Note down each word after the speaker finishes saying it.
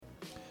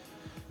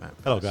Matt.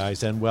 Hello,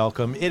 guys, and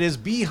welcome. It is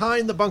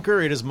Behind the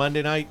Bunker. It is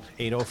Monday night,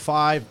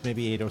 8:05,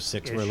 maybe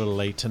 8:06. We're a little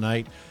late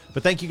tonight.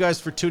 But thank you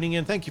guys for tuning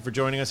in. Thank you for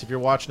joining us. If you're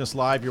watching us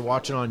live, you're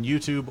watching on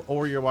YouTube,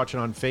 or you're watching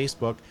on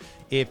Facebook.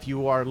 If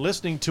you are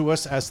listening to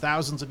us, as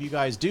thousands of you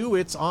guys do,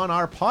 it's on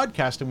our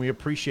podcast, and we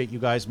appreciate you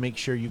guys. Make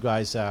sure you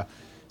guys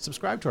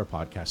subscribe to our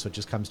podcast so it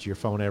just comes to your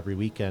phone every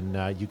week,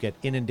 and you get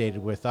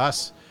inundated with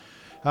us.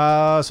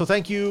 So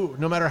thank you,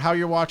 no matter how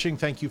you're watching.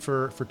 Thank you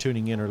for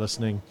tuning in or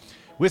listening.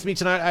 With me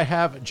tonight, I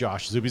have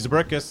Josh Zuby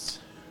Zabrickus.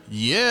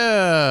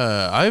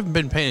 Yeah, I haven't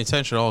been paying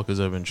attention at all because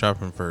I've been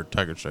shopping for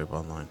Tiger Stripe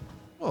online.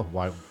 Well,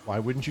 why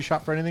wouldn't you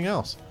shop for anything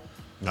else?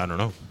 I don't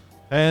know.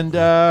 And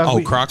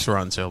Crocs are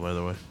on sale, by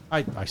the way.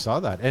 I saw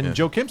that. And Yeah.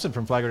 Joe Kimson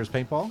from Flaggers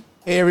Paintball.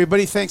 Hey,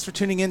 everybody. Thanks for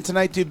tuning in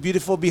tonight to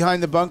Beautiful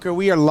Behind the Bunker.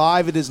 We are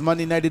live. It is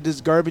Monday night. It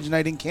is garbage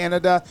night in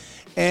Canada.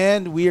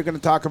 And we are going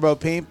to talk about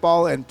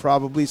paintball and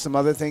probably some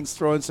other things,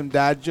 throw in some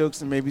dad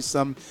jokes and maybe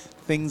some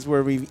things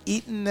where we've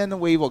eaten and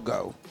away we'll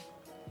go.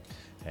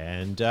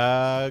 And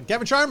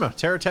Gavin Sharma,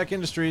 TerraTech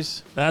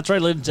Industries. That's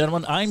right, ladies and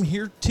gentlemen. I'm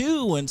here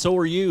too, and so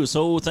are you.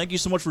 So thank you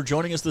so much for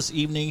joining us this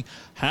evening.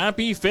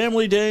 Happy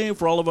Family Day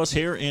for all of us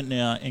here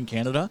in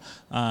Canada.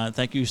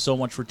 Thank you so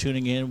much for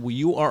tuning in.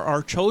 You are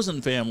our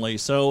chosen family.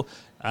 So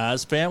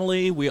as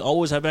family, we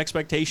always have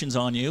expectations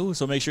on you.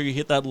 So make sure you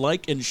hit that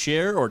like and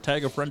share or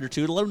tag a friend or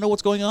two to let them know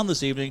what's going on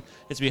this evening.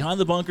 It's Behind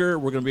the Bunker.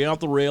 We're going to be off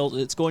the rails.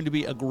 It's going to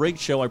be a great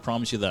show. I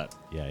promise you that.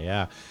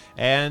 Yeah.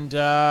 And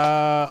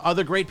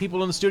other great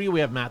people in the studio.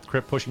 We have Matt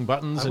Cripp pushing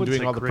buttons and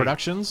doing all the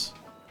productions.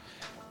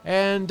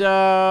 And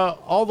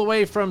all the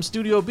way from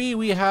Studio B,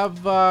 we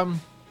have the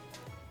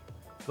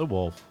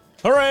Wolf.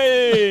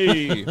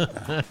 Hooray!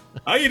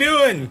 How you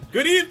doing?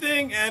 Good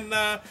evening and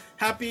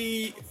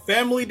happy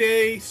Family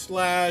Day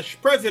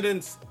 /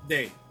 President's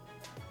Day,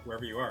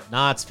 wherever you are.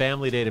 Nah, it's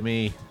Family Day to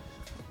me.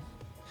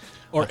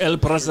 Or El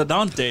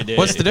Presidente Day.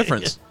 What's the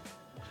difference?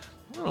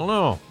 I don't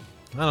know.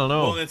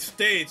 Well, in the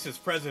States, it's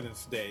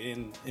President's Day.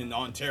 In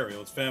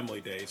Ontario, it's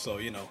Family Day, so,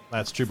 you know.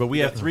 That's true. But we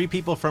have 3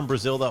 people from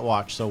Brazil that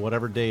watch, so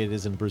whatever day it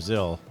is in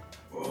Brazil.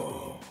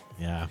 Oh,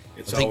 Yeah.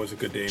 it's always a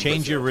good day in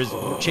Change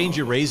Brazil. change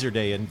your razor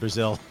day in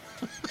Brazil.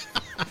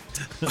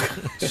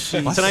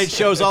 Tonight's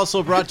show is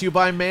also brought to you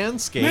by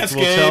Manscaped.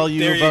 We'll tell you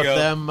There you about go.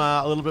 them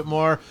a little bit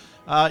more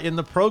in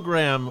the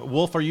program.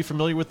 Wolf, are you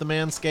familiar with the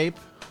Manscaped?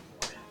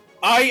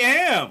 I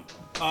am.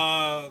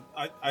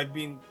 I've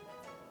been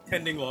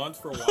tending lawns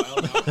for a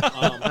while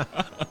now.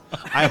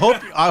 I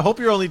hope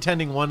you're only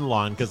tending one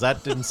lawn because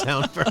that didn't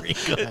sound very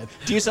good.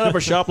 Do you set up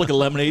a shop like a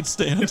lemonade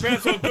stand?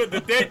 Depends how good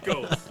the date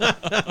goes.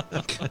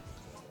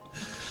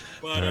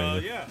 But,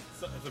 yeah,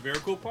 it's a very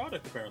cool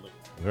product, apparently.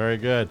 Very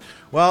good.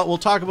 Well, we'll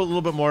talk a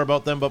little bit more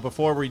about them, but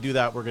before we do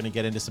that, we're going to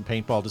get into some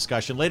paintball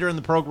discussion. Later in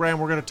the program,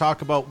 we're going to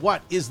talk about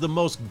what is the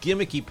most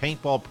gimmicky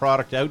paintball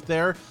product out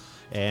there,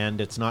 and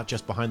it's not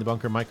just Behind the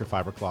Bunker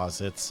microfiber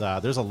claws. It's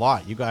there's a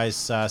lot. You guys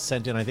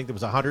sent in, I think there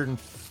was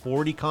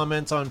 140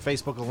 comments on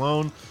Facebook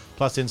alone,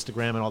 plus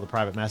Instagram and all the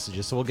private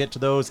messages. So we'll get to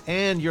those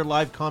and your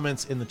live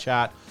comments in the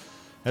chat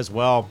as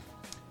well.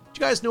 Do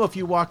you guys know if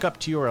you walk up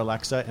to your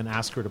Alexa and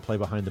ask her to play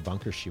Behind the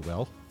Bunker, she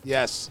will?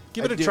 Yes.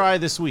 Give it a try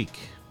this week.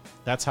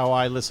 That's how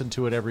I listen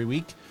to it every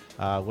week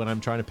when I'm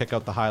trying to pick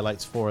out the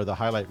highlights for the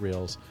highlight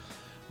reels.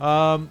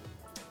 Iconic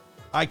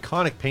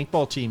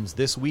paintball teams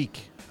this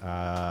week.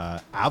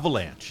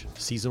 Avalanche,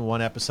 Season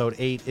 1, Episode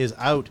 8 is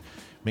out.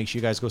 Make sure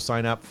you guys go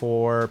sign up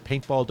for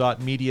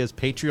Paintball.media's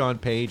Patreon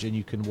page, and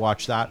you can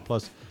watch that,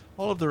 plus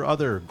all of their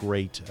other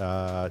great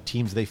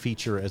teams they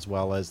feature, as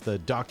well as the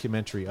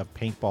documentary of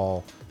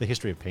paintball, the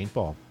history of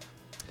paintball.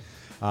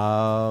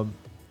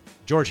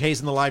 George Hayes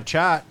in the live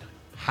chat.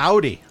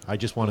 Howdy, I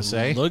just want to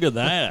say. Look at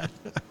that.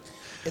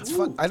 It's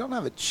fun. I don't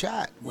have a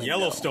chat window.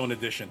 Yellowstone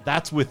edition.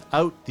 That's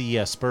without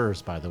the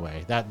spurs, by the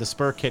way. That the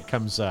spur kit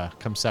comes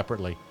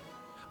separately.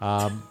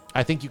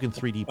 I think you can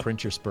 3D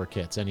print your spur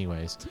kits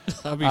anyways.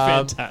 That'd be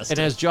fantastic.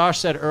 And as Josh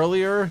said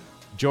earlier,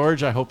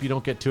 George, I hope you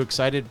don't get too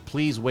excited.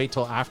 Please wait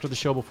till after the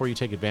show before you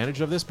take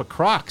advantage of this. But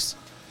Crocs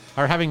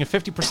are having a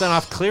 50%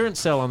 off clearance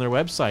sale on their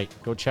website.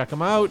 Go check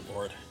them out.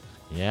 Lord.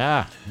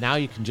 Yeah, now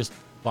you can just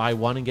buy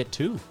one and get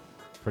 2.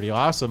 Pretty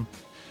awesome.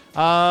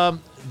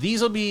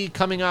 These will be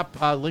coming up.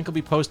 Link will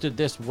be posted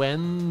this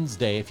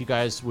Wednesday. If you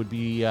guys would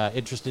be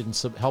interested in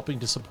helping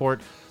to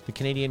support the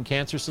Canadian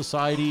Cancer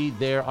Society,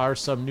 there are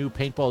some new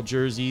paintball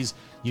jerseys.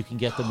 You can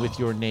get them with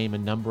your name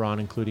and number on,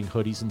 including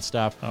hoodies and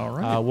stuff. All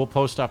right. We'll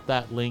post up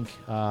that link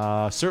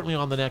certainly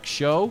on the next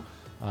show,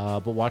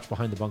 but watch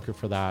Behind the Bunker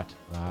for that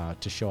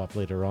to show up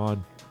later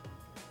on.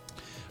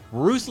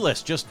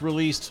 Ruthless just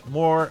released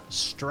more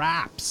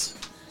straps.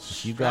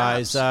 If you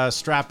guys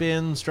strap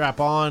in, strap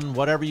on,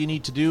 whatever you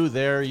need to do,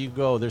 there you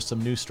go. There's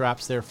some new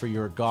straps there for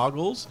your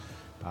goggles.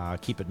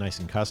 Keep it nice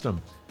and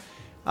custom.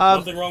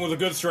 Nothing wrong with a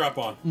good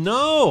strap-on.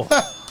 No.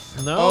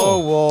 No. Oh,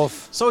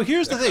 Wolf. So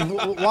here's the thing.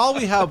 While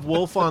we have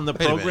Wolf on the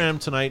program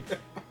tonight,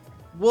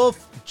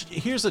 Wolf,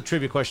 here's a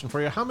trivia question for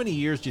you. How many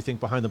years do you think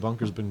Behind the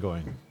Bunker's been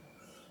going?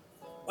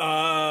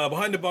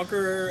 Behind the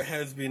Bunker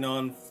has been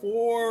on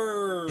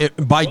for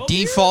By 12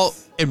 default,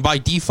 years? and by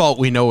default,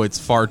 we know it's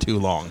far too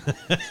long.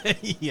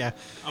 Yeah.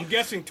 I'm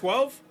guessing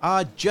 12.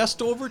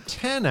 Just over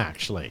 10,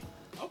 actually.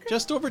 Okay.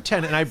 Just over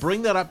 10. And I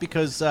bring that up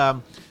because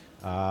an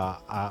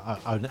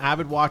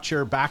avid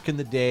watcher back in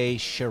the day,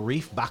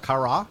 Sharif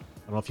Bakara. I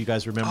don't know if you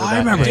guys remember that. I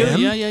remember name.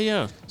 him.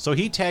 Yeah. So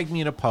he tagged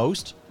me in a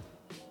post.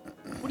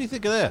 What do you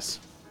think of this?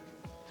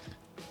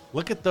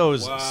 Look at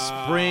those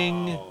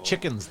spring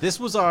chickens. This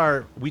was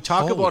we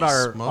talk Holy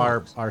about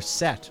smokes. our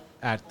set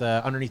at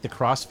the underneath the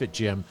CrossFit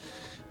gym.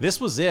 This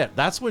was it.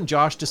 That's when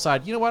Josh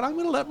decided, you know what, I'm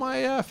going to let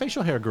my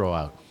facial hair grow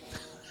out.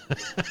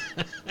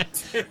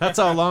 That's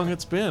how long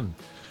it's been.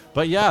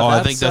 But yeah,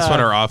 I think that's when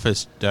our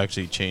office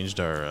actually changed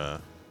our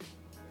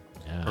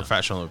yeah.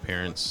 professional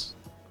appearance.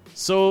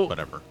 So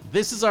Whatever.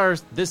 This is our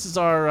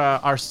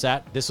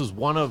set. This was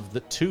one of the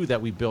two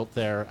that we built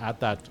there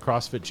at that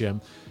CrossFit gym.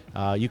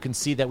 You can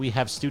see that we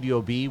have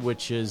Studio B,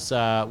 which is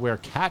where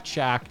Cat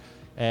Shack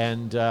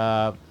and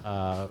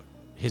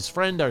his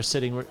friend are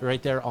sitting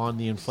right there on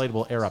the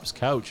inflatable Air Ups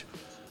couch.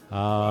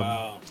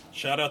 Wow.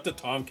 Shout out to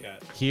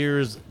Tomcat.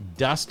 Here's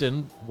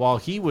Dustin, while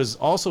he was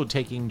also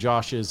taking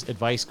Josh's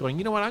advice, going,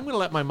 you know what, I'm going to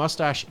let my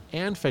mustache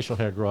and facial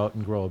hair grow out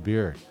and grow a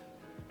beard.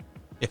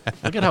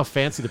 Look at how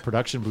fancy the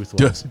production booth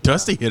was.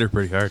 Dusty hit her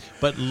pretty hard.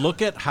 But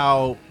look at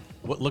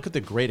look at the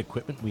great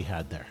equipment we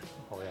had there.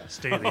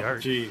 State of the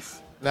art. Jeez.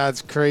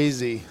 That's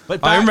crazy. But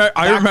I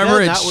remember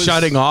then, it that was-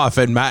 shutting off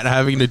and Matt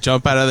having to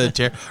jump out of the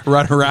chair,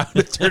 run around,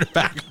 and turn it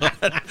back on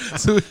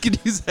so we could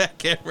use that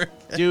camera.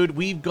 Dude,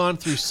 we've gone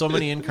through so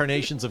many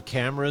incarnations of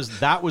cameras.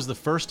 That was the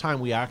first time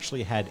we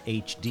actually had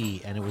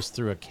HD, and it was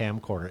through a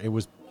camcorder.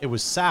 It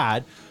was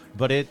sad,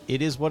 but it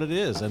is what it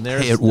is. And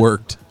there's It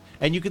worked.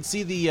 And you could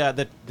see the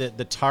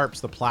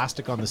tarps, the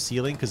plastic on the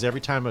ceiling, because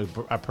every time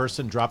a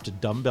person dropped a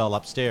dumbbell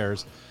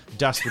upstairs,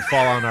 dust would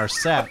fall on our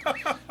set.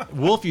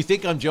 Wolf, you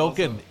think I'm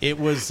joking? It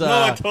was.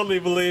 No, I totally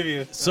believe you.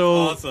 That's So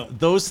awesome.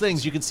 those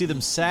things, you can see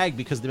them sag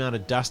because of the amount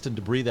of dust and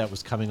debris that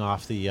was coming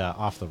off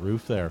the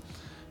roof there.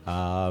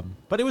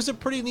 But it was a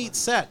pretty neat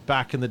set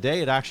back in the day.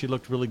 It actually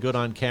looked really good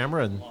on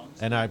camera,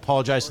 and I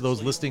apologize to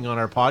those listening on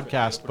our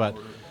podcast, but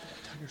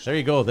there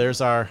you go. There's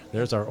our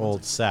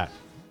old set.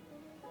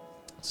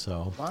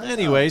 So,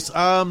 anyways,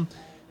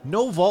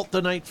 no vault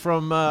tonight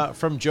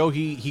from Joe.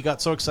 He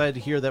got so excited to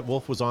hear that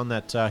Wolf was on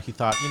that he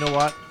thought, you know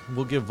what,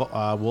 we'll give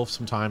Wolf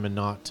some time and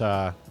not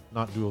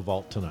do a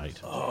vault tonight.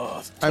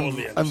 Oh, I'm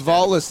totally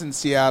vaultless in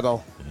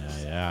Seattle.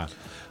 Yeah.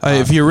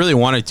 If you really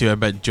wanted to, I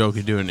bet Joe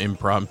could do an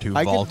impromptu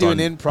I vault could do on an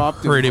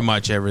impromptu pretty vault.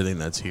 much everything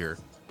that's here.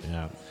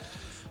 Yeah.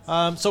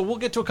 So we'll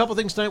get to a couple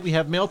things tonight. We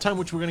have mail time,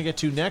 which we're going to get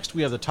to next.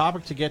 We have the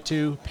topic to get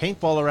to,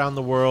 paintball around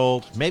the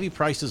world, maybe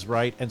Price is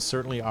Right, and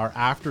certainly our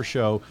after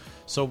show.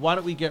 So why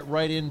don't we get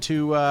right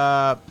into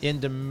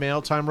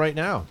mail time right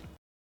now?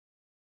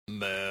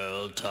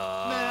 Mail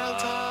time.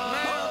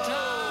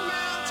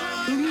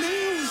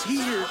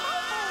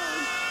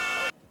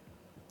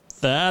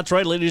 That's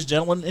right, ladies and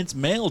gentlemen. It's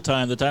mail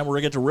time, the time where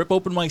I get to rip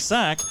open my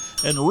sack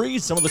and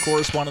read some of the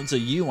correspondence that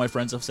you, my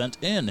friends, have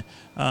sent in.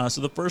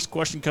 So the first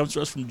question comes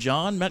to us from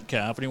John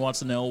Metcalf, and he wants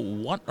to know,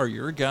 what are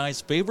your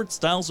guys' favorite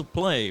styles of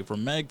play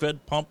from MagFed,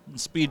 Pump, and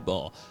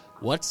Speedball?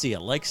 What's he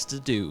likes to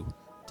do?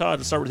 Todd,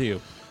 let's start with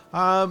you.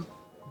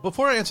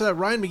 Before I answer that,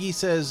 Ryan McGee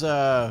says,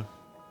 oh,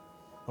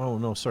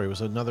 no, sorry. It was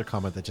another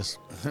comment that just...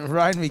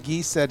 Ryan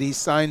McGee said he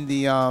signed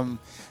the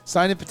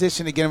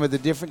petition again with a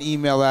different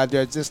email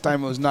address. This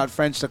time it was not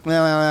French. Like,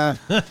 nah.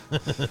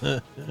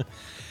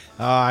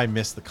 I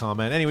missed the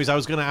comment. Anyways, I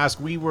was going to ask,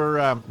 we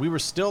were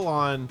still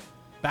on...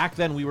 Back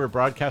then, we were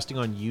broadcasting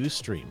on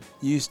Ustream.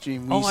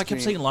 Ustream. Oh, I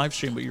kept saying live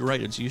stream, but you're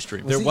right, it's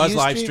Ustream. There it was Ustream?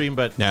 live stream,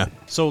 but Yeah.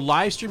 So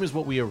live stream is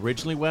what we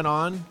originally went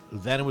on.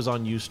 Then it was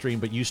on Ustream,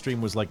 but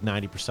Ustream was like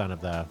 90%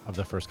 of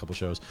the first couple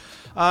shows.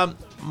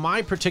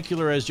 My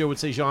particular, as Joe would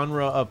say,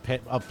 genre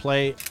of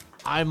play,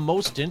 I'm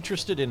most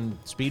interested in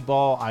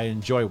Speedball. I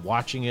enjoy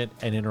watching it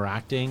and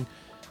interacting.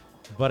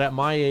 But at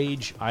my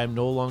age, I am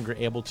no longer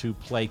able to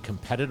play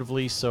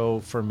competitively.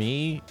 So for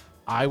me,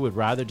 I would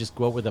rather just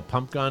go out with a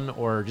pump gun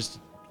or just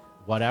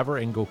whatever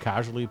and go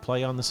casually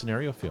play on the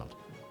scenario field.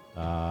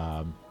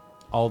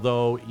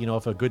 Although,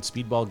 if a good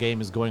speedball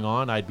game is going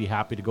on, I'd be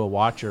happy to go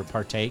watch or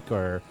partake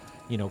or,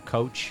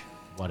 coach,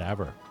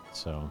 whatever.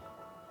 So,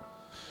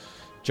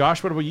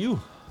 Josh, what about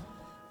you?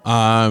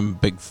 I'm a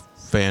big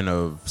fan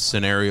of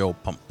scenario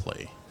pump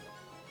play.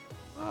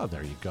 Oh,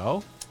 there you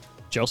go.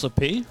 Joseph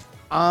P.?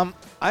 I'm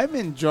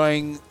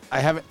enjoying.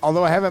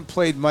 Although I haven't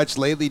played much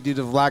lately due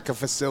to the lack of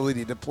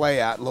facility to play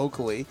at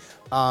locally.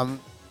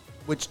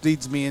 Which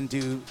leads me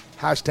into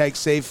hashtag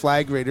Save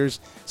Flag Raiders,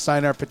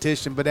 sign our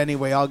petition. But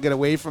anyway, I'll get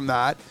away from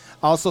that.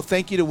 Also,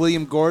 thank you to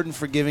William Gordon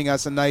for giving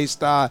us a nice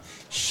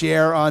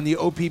share on the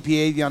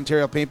OPPA, the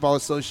Ontario Paintball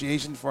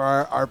Association, for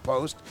our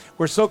post.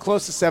 We're so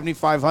close to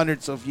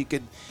 7,500, so if you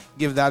could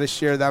give that a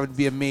share, that would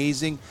be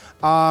amazing.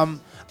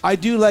 I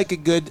do like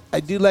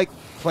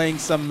playing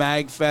some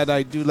MagFed.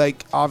 I do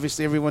like,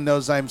 obviously everyone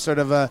knows I'm sort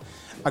of a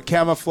a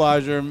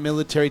camouflager,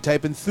 military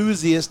type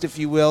enthusiast, if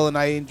you will, and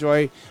I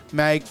enjoy the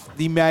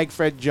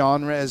MagFed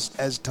genre,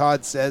 as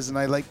Todd says, and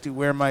I like to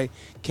wear my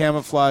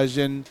camouflage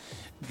and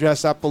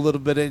dress up a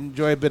little bit,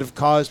 enjoy a bit of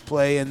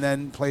cosplay, and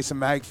then play some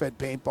MagFed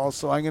paintball.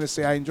 So I'm going to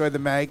say I enjoy the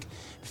MagFed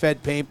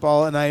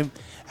paintball, and I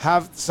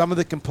have some of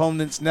the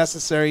components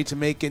necessary to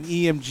make an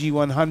EMG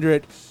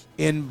 100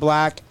 in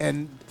black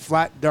and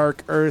flat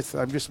dark earth.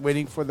 I'm just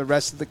waiting for the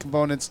rest of the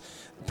components.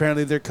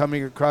 Apparently they're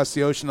coming across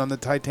the ocean on the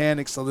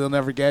Titanic, so they'll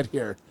never get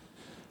here.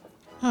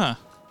 Huh.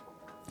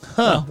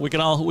 Well, we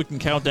can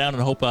count down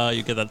and hope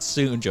you get that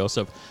soon,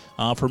 Joseph.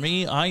 For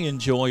me, I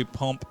enjoy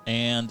Pump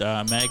and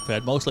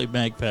MagFed, mostly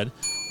MagFed,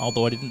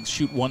 although I didn't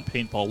shoot one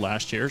paintball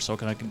last year, so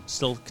can I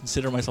still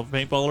consider myself a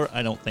paintballer?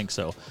 I don't think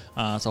so.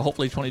 So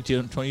hopefully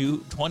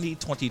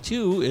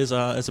 2022 is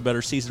a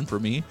better season for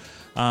me.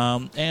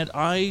 And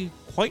I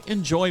quite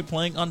enjoy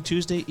playing on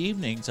Tuesday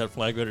evenings at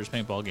Flag Raiders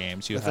paintball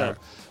games. You have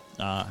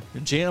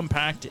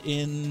jam-packed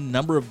in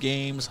number of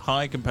games,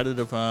 high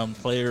competitive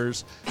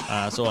players.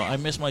 So I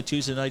miss my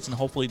Tuesday nights, and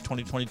hopefully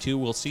 2022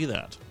 we'll see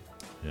that.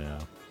 Yeah.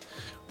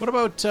 What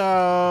about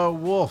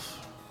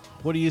Wolf?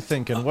 What are you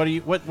thinking?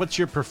 What's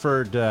your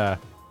preferred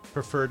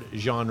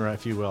genre,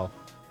 if you will?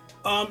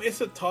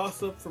 It's a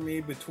toss-up for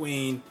me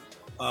between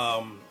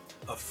a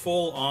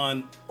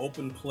full-on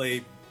open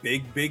play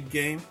big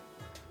game.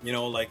 You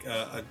know, like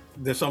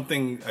there's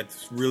something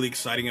that's really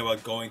exciting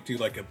about going to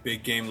like a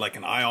big game like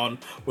an Ion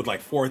with like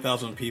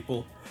 4,000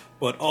 people.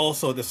 But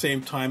also at the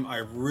same time, I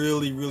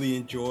really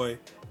enjoy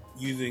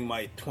using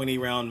my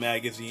 20-round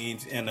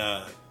magazines in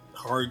a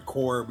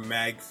hardcore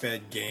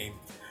mag-fed game.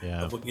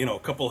 Yeah. Of, you know, a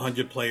couple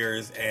hundred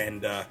players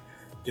and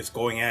just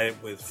going at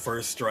it with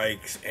first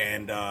strikes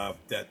and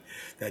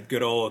that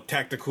good old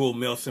tactical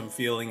Milsim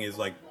feeling is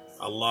like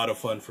a lot of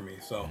fun for me.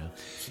 So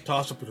it's a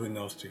toss-up between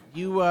those two.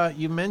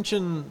 You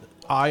mentioned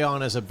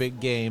Ion as a big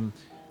game.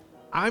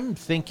 I'm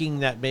thinking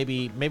that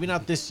maybe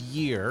not this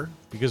year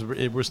because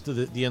we're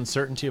still the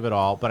uncertainty of it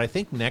all. But I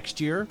think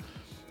next year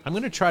I'm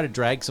going to try to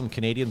drag some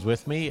Canadians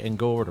with me and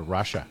go over to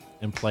Russia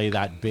and play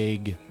that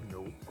big.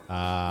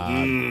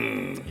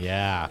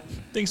 Yeah,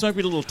 Things might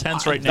be a little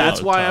tense right now.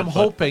 That's why Todd, I'm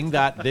hoping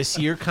that this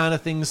year kind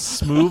of things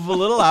smooth a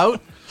little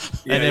out.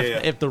 And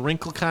if the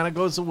wrinkle kind of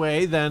goes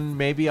away, then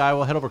maybe I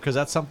will head over because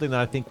that's something that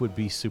I think would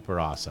be super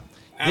awesome.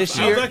 This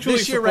year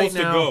right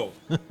now,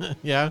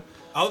 yeah.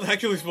 I was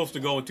actually supposed to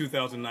go in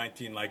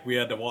 2019. Like we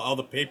had all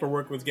the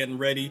paperwork was getting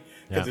ready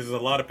because there's a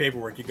lot of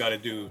paperwork you got to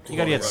do. You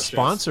got to get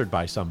sponsored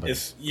by somebody.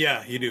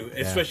 You do,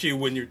 especially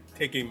when you're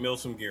taking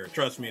Milsim gear.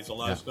 Trust me, it's a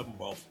lot of stuff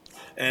involved.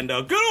 And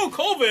good old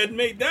COVID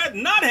made that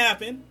not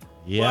happen.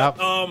 Yeah.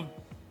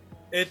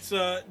 It's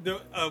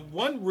the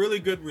one really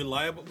good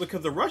reliable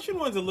because the Russian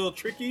one's a little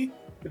tricky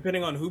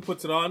depending on who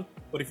puts it on.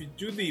 But if you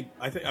do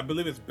I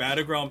believe it's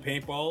Battleground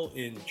Paintball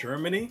in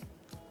Germany.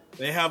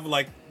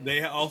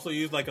 They also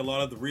use like a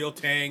lot of the real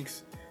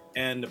tanks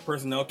and the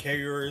personnel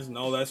carriers and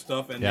all that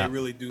stuff, and they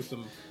really do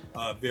some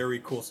very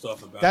cool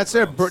stuff about. That's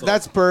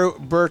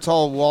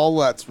Bertol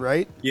Wallets,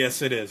 right?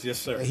 Yes, it is. Yes,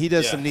 sir. He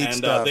does some neat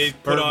stuff. They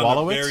put on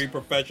a very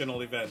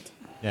professional event.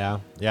 Yeah,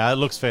 it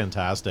looks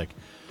fantastic,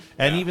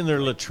 and even their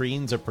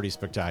latrines are pretty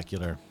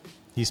spectacular.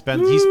 He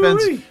spends.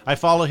 I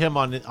follow him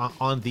on the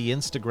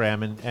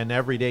Instagram, and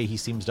every day he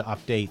seems to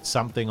update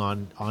something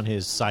on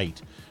his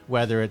site,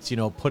 whether it's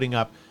putting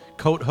up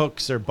coat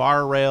hooks or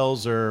bar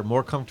rails or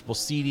more comfortable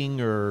seating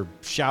or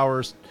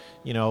showers.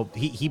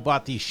 He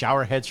bought these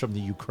shower heads from the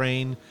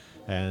Ukraine,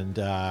 and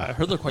I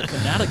heard they're quite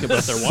fanatic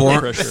about their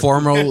water pressure.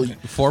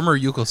 Former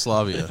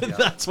Yugoslavia.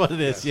 That's what it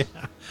is. Yeah.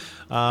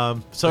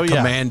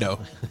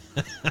 Commando.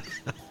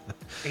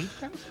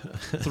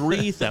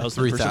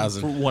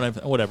 3,000.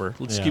 Whatever.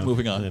 Let's keep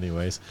moving on.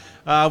 Anyways,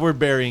 we're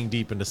burying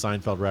deep into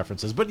Seinfeld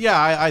references, but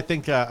I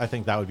think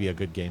that would be a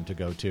good game to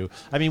go to.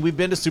 I mean, we've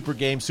been to Super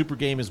Game. Super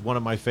Game is one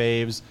of my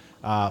faves.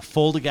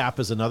 Fold a Gap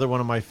is another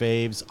one of my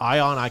faves.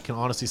 Ion, I can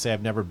honestly say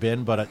I've never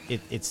been, but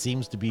it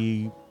seems to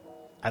be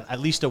at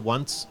least a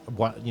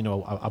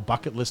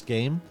bucket list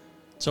game.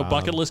 So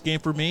bucket list game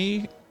for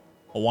me,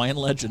 Hawaiian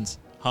Legends.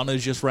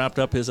 Hanu's just wrapped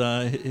up his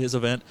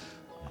event.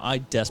 I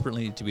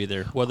desperately need to be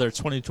there, whether it's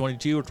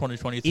 2022 or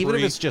 2023. Even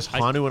if it's just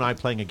Hanu and I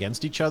playing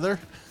against each other,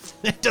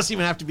 it doesn't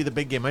even have to be the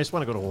big game. I just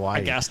want to go to Hawaii.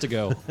 I got to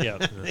go.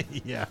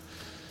 Yeah.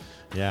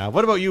 Yeah.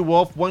 What about you,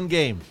 Wolf? One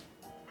game.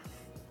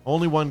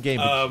 Only one game.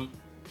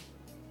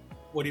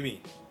 What do you mean?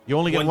 You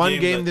only get one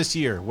game this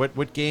year.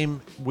 What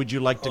game would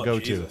you like to go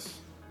to?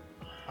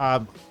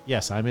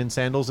 Yes, I'm in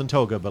sandals and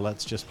toga, but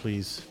let's just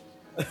please.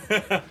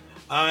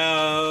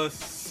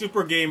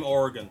 Super Game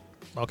Oregon.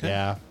 Okay.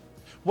 Yeah.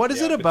 What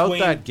is it about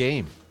that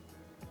game?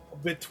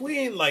 They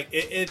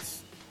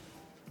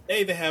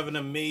have an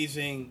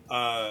amazing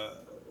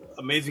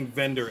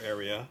vendor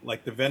area.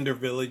 Like the vendor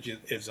village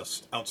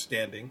is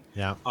outstanding.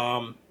 Yeah.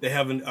 They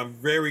have a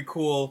very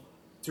cool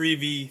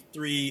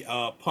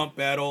 3v3 pump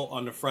battle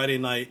on the Friday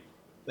night.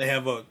 They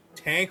have a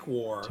tank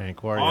war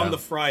on the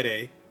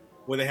Friday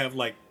where they have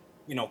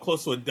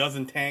close to a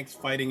dozen tanks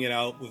fighting it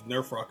out with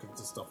Nerf rockets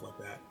and stuff like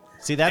that.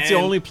 See, that's the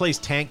only place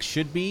tanks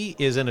should be,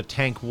 is in a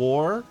tank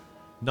war.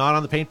 Not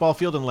on the paintball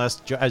field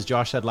unless, as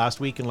Josh said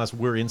last week, unless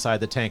we're inside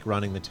the tank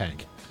running the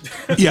tank.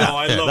 Yeah, No,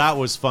 I love That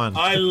was fun.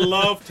 I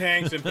love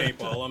tanks and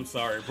paintball. I'm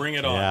sorry, bring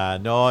it on. Yeah,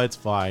 no, it's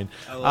fine.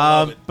 I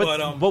love it.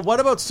 But what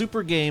about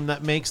Super Game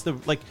that makes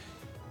the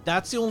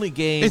that's the only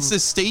game. it's the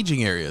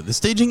staging area. The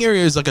staging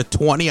area is like a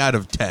 20 out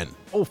of 10.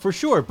 Oh, for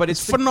sure, but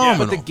it's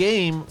phenomenal. But the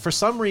game, for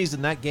some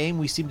reason, that game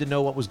we seem to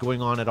know what was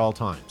going on at all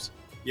times.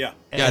 Yeah,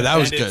 Yeah, that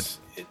was good.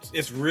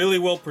 It's really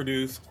well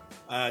produced.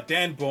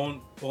 Dan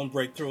Bone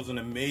Break throws an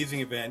amazing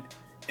event,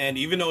 and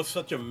even though it's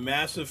such a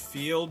massive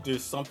field,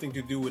 there's something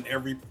to do in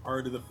every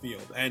part of the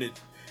field, and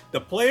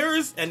the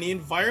players and the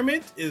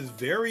environment is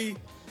very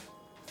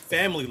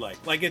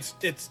family-like. Like it's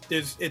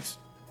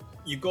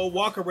you go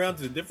walk around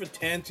to the different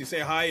tents, you say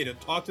hi, you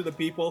talk to the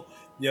people.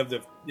 You have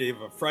a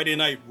Friday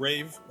night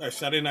rave, or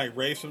Saturday night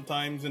rave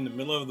sometimes in the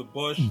middle of the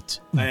bush,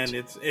 and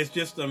it's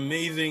just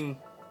amazing.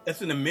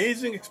 It's an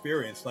amazing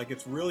experience. Like,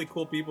 it's really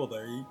cool people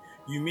there.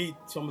 You meet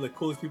some of the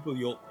coolest people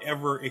you'll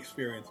ever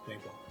experience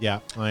paintball.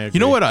 Yeah, I agree. You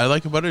know what I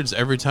like about it is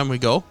every time we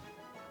go,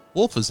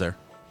 Wolf is there.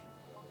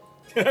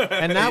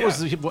 And that was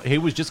he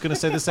was just going to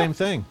say the same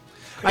thing.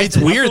 It's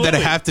weird that I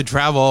Absolutely. have to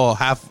travel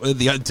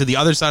to the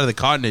other side of the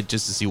continent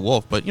just to see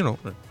Wolf, but you know.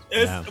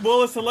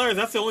 Well, it's hilarious.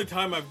 That's the only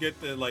time I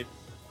get to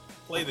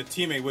play the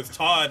teammate with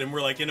Todd, and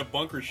we're in a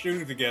bunker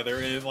shooting together,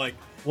 and it's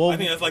Well, I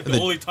think that's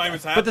the only time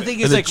it's happened. But the thing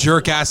And is, the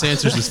jerk ass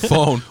answers his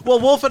phone. well,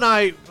 Wolf and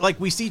I,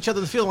 we see each other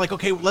in the field,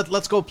 okay,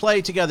 let's go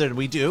play together, and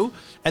we do.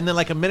 And then,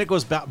 a minute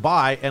goes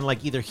by, and,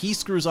 either he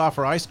screws off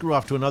or I screw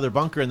off to another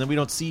bunker, and then we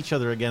don't see each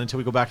other again until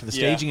we go back to the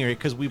staging area,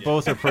 because we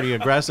both are pretty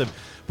aggressive.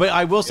 But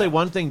I will say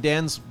one thing,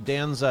 Dan's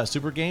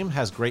Super Game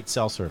has great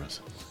cell service.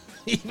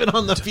 Even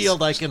on the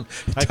field, I can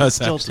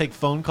still take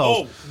phone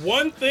calls. Oh,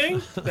 one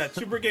thing that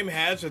Super Game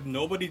has that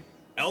nobody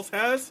else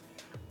has,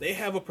 they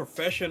have a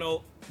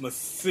professional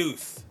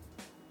masseuse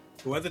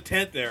who has a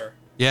tent there.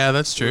 Yeah,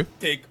 that's true.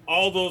 Take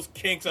all those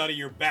kinks out of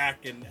your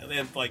back, and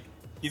then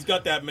he's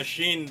got that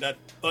machine, that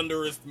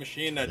thunderous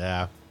machine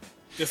that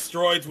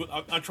destroys.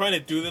 I'm trying to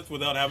do this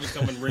without having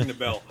someone ring the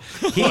bell.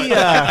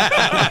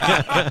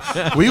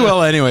 We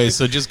will anyway,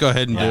 so just go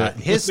ahead and do it.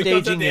 His Because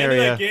at staging the end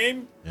area. of that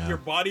game, your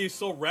body is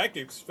so wrecked,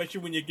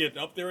 especially when you get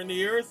up there in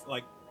the air.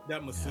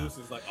 That masseuse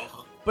is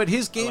oh. But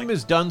his game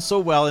is done so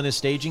well, and his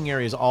staging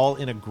area is all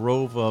in a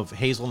grove of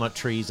hazelnut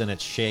trees, and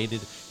it's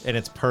shaded, and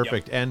it's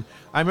perfect. Yep. And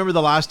I remember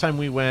the last time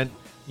we went,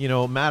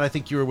 Matt, I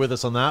think you were with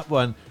us on that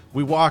one.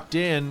 We walked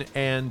in,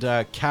 and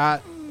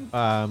Kat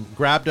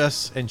grabbed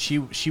us, and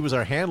she was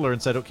our handler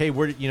and said, "Okay,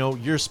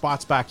 your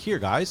spot's back here,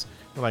 guys."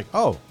 We're like,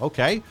 "Oh,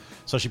 okay."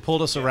 So she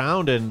pulled us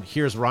around, and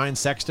here's Ryan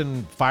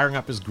Sexton firing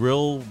up his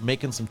grill,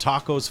 making some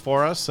tacos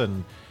for us,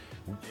 and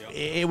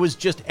it was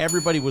just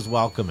everybody was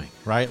welcoming,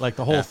 right?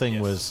 The whole thing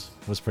was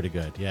pretty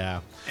good. Yeah.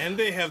 And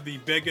they have the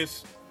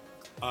biggest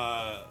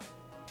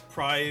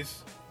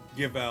prize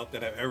give out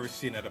that I've ever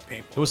seen at a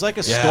paintball. It was like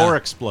a store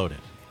exploded.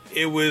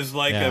 It was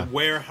like a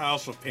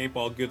warehouse of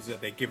paintball goods that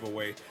they give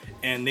away,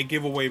 and they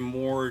give away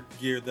more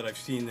gear that I've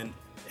seen than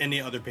any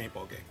other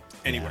paintball game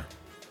anywhere.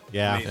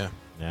 Yeah. Amazing.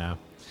 Yeah.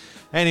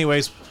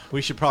 Anyways,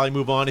 we should probably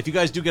move on. If you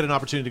guys do get an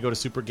opportunity to go to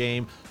Super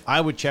Game,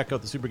 I would check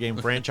out the Super Game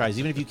franchise.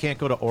 Even if you can't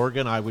go to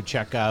Oregon, I would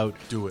check out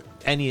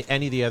any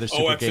of the other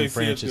Super Game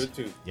franchises. is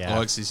good too. Yeah.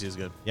 OXCC is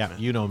good. Yeah,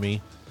 you know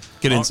me.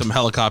 Get in some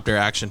helicopter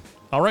action.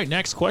 All right,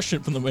 next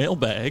question from the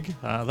mailbag.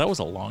 That was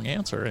a long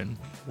answer, and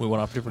we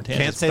went off different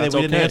tangents. Can't say That's that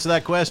we didn't okay. answer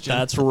that question.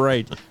 That's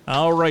right.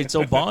 All right,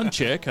 so Bond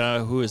Chick,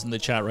 who is in the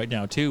chat right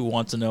now too,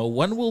 wants to know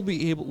when will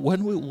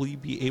we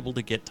be able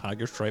to get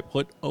Tiger Stripe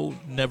put? Oh,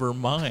 never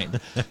mind.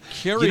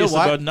 Curious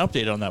what? about an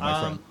update on that, my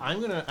friend. I'm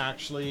going to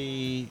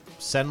actually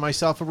send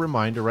myself a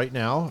reminder right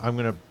now. I'm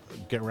going to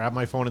grab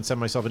my phone and send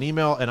myself an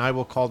email, and I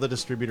will call the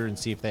distributor and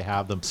see if they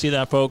have them. See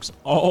that, folks?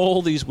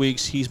 All these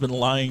weeks he's been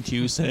lying to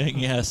you, saying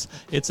yes,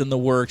 it's in the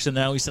works, and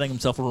now he's sending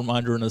himself a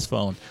reminder in his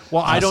phone.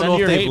 Well, I don't send know if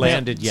your they've hate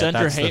landed mail, yet. Send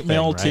That's your the hate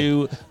mail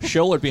thing, to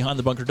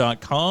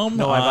show@behindthebunker.com.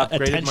 No, I've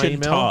upgraded attention, my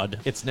email. Todd.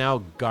 It's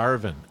now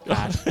Garvin.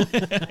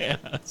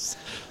 Yes.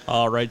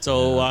 All right,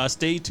 so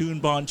stay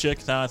tuned, Bond Chick.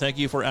 Thank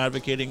you for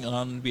advocating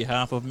on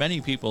behalf of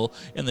many people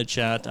in the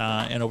chat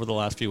and over the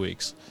last few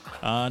weeks.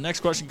 Next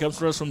question comes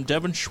to us from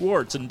Devin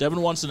Schwartz, and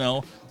Devin wants to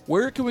know,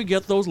 where can we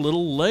get those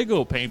little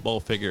Lego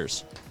paintball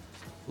figures?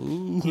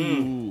 Ooh.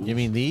 You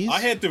mean these? I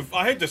had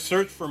to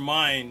search for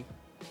mine.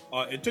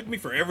 It took me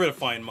forever to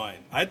find mine.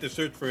 I had to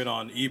search for it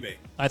on eBay.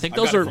 I think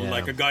got those it are from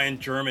a guy in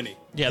Germany.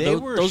 Yeah, They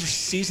those, were those are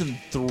season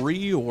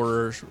 3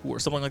 or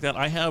something like that.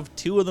 I have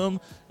 2 of them,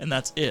 and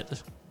that's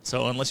it.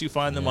 So unless you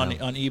find them on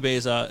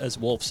eBay, as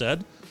Wolf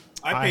said.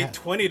 I paid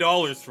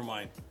 $20 for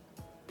mine.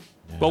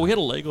 Well, we had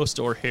a Lego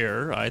store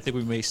here. I think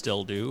we may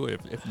still do,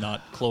 if not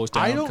closed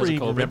down. I don't because of really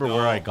COVID. remember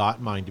where I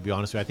got mine, to be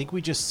honest with you. I think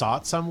we just saw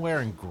it somewhere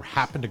and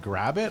happened to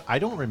grab it. I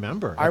don't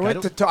remember. I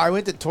went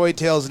to Toy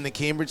Tales in the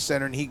Cambridge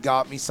Center, and he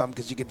got me some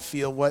because you could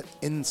feel what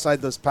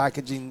inside those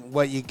packaging,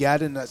 what you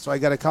get, and so I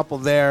got a couple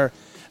there.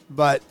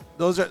 But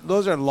those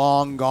are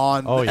long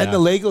gone. Oh, yeah. And the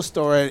Lego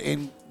store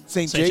in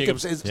St. St.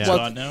 Jacobs. Jacobs. It's, Yeah.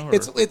 well, Now, or-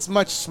 it's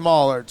much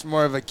smaller. It's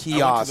more of a I went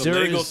kiosk. to the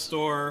There Lego is-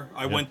 store.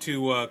 I went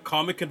to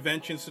comic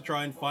conventions to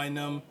try and find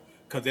them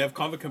because they have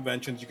comic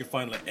conventions. You can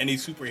find like any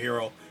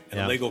superhero and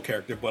Yeah. a Lego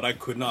character, but I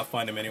could not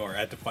find them anywhere. I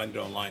had to find it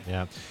online.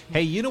 Yeah.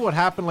 Hey, you know what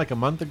happened like a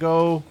month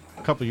ago,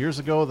 a couple of years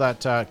ago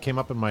that came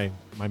up in my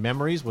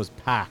memories was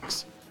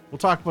PAX. We'll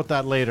talk about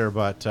that later,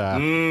 but that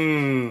was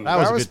a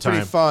That was good time.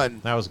 pretty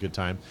fun. That was a good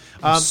time.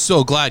 I'm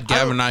so glad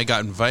Gavin and I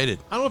got invited.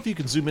 I don't know if you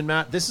can zoom in,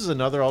 Matt. This is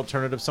another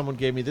alternative someone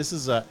gave me. This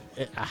is a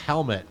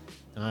helmet.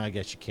 I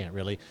guess you can't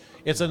really.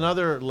 It's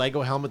another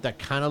Lego helmet that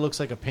kind of looks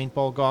like a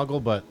paintball goggle,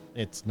 but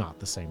it's not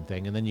the same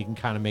thing. And then you can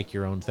kind of make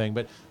your own thing.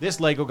 But this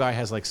Lego guy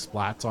has like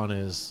splats on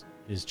his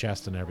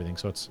chest and everything,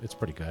 so it's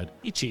pretty good.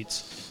 He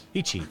cheats.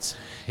 He cheats.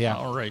 Yeah.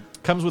 All right.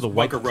 Comes with a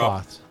white Bunker Rub.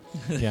 cloth.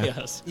 Yeah.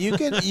 Yes. You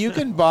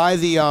can buy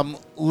the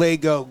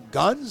Lego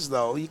guns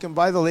though. You can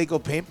buy the Lego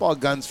paintball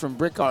guns from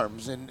Brick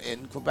Arms in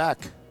Quebec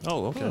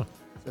Oh, okay.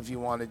 if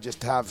you want to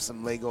just have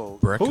some Lego.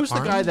 Brick Who's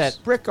the guy Arms? that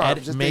Brick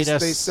Arms. made they,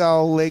 us they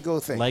sell Lego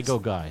things. Lego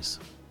guys?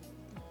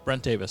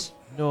 Brent Davis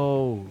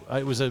No,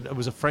 it was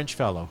a French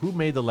fellow. Who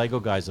made the Lego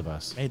guys of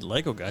us? made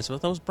Lego guys. I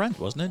thought that was Brent,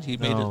 wasn't it? He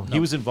made No, it. he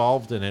was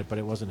involved in it, but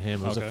it wasn't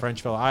him. It was a Okay.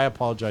 French fellow. I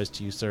apologize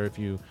to you, sir, if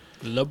you.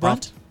 Le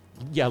Brent.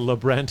 Yeah, Le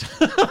Brent.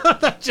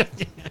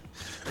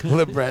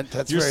 Le Brent.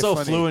 That's You're very so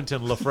funny. fluent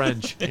in Le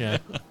French. Yeah.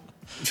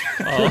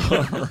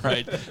 All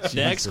right.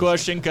 Next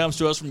question comes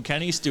to us from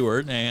Kenny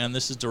Stewart, and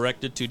this is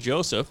directed to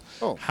Joseph.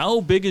 Oh.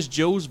 How big is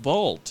Joe's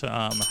vault?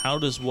 How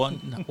does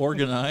one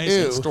organize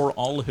and Ew. store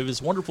all of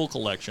his wonderful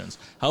collections?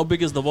 How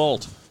big is the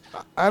vault?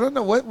 I don't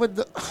know what would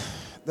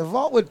the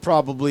vault would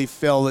probably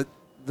fill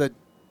the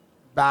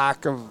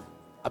back of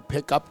a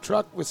pickup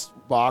truck with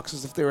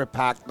boxes if they were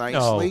packed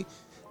nicely.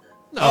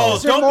 Oh,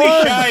 Is there don't more?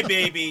 be shy,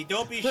 baby.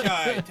 Don't be shy.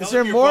 Tell Is there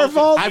him your more vault is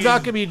vault? I'm not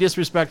going to be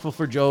disrespectful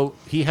for Joe.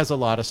 He has a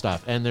lot of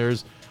stuff, and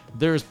there's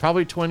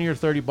probably 20 or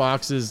 30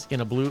 boxes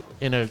in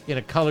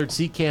a colored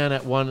sea can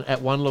at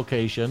one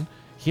location.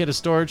 He had a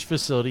storage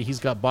facility. He's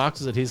got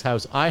boxes at his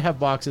house. I have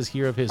boxes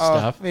here of his Oh,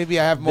 stuff. maybe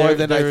I have more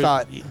than I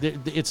thought.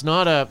 It's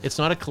not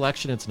a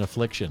collection. It's an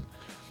affliction.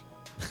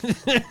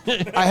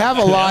 I have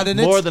a lot, and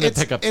More it's, than a it's,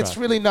 pickup it's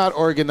truck. really not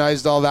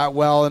organized all that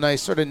well, and I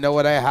sort of know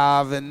what I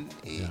have, and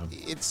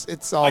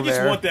it's all I just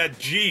there. want that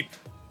Jeep.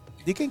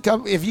 You can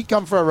come if you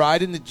come for a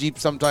ride in the Jeep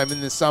sometime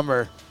in the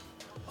summer.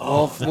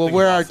 We'll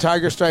wear our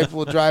tiger stripe.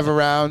 We'll drive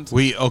around.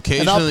 We And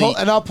occasionally.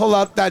 I'll pull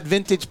out that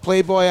vintage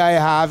Playboy I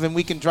have, and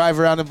we can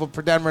drive around and we'll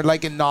pretend we're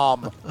like in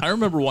Nam. I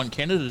remember one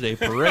Canada Day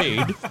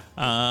parade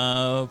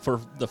for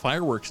the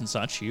fireworks and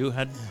such. You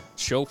had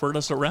chauffeured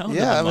us around.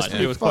 Yeah, and it was whatnot.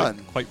 pretty It was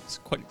fun. quite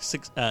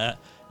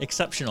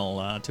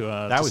exceptional to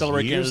was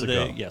celebrate years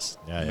Canada ago. Day. Yes,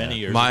 Yeah, many yeah.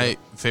 years. My ago.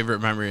 favorite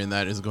memory in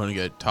that is going to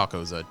get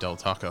tacos at Del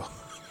Taco.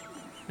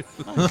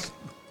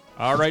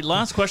 All right,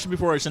 last question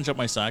before I cinch up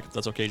my sack, if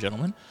that's okay,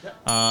 gentlemen.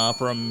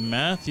 From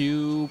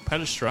Matthew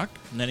Pedistruck,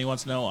 and then he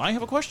wants to know, I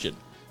have a question.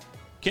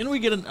 Can we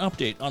get an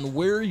update on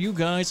where you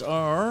guys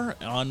are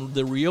on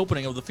the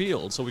reopening of the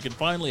field so we can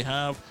finally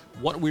have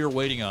what we are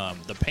waiting on,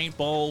 the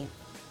paintball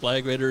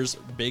Flag Raiders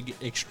big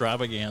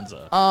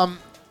extravaganza?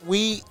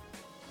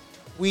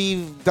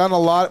 We've done a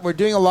lot. We're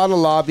doing a lot of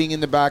lobbying in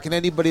the back, and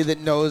anybody that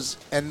knows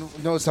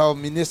how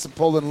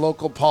municipal and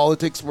local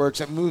politics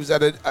works, it moves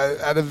at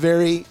a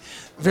very,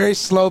 very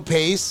slow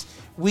pace.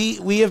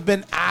 We have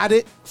been at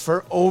it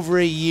for over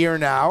a year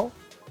now.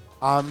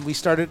 We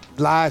started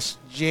last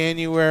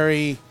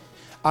January,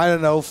 I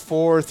don't know,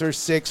 4th or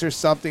 6th or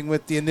something,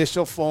 with the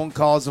initial phone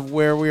calls of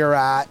where we are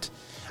at.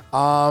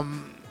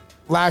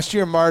 Last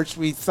year, March,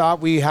 we thought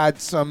we had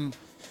some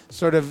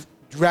sort of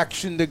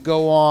direction to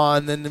go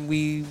on, and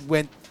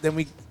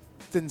then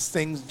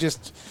things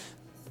just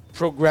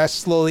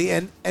progressed slowly.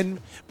 And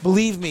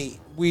believe me,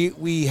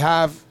 we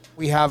have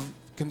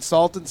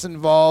consultants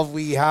involved.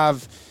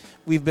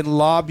 We've been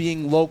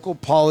lobbying local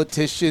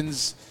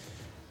politicians,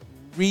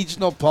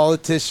 regional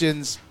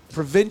politicians,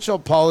 provincial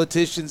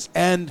politicians,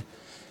 and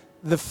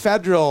the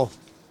federal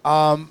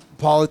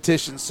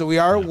politicians. So we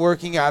are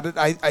working at it.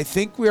 I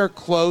think we are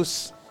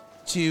close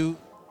to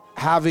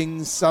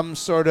having some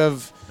sort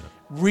of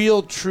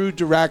real true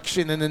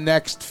direction in the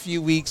next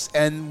few weeks,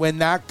 and when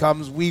that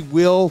comes, we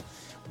will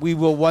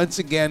once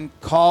again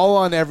call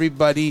on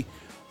everybody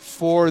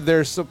for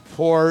their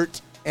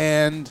support,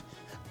 and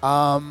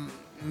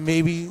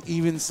maybe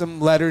even some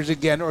letters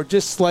again, or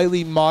just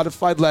slightly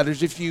modified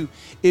letters. If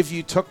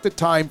you took the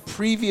time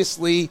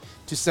previously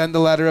to send a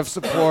letter of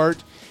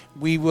support,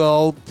 we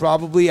will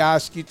probably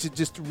ask you to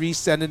just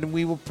resend it, and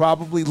we will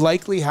probably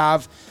likely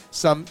have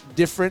some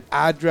different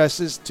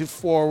addresses to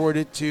forward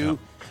it to. Yeah.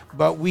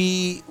 But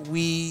we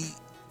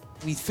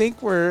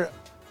think we're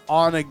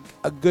on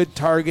a good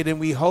target, and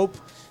we hope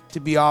to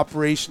be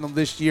operational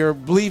this year.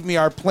 Believe me,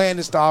 our plan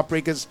is to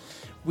operate because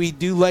we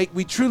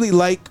truly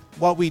like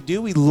what we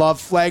do. We love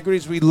Flag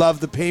Raiders. We love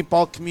the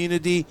paintball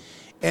community,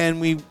 and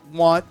we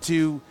want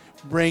to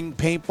bring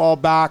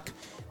paintball back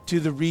to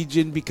the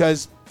region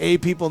because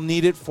people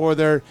need it for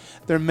their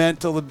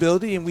mental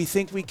ability, and we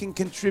think we can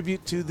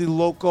contribute to the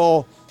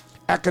local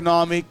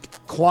economic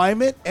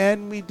climate,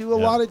 and we do a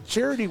lot of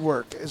charity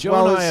work as Joe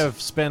well and I as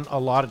have spent a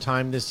lot of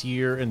time this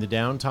year in the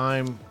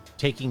downtime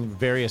taking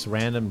various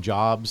random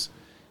jobs,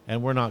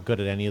 and we're not good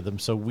at any of them,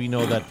 so we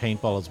know that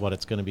paintball is what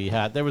it's going to be.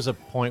 There was a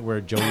point where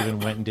Joe even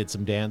went and did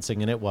some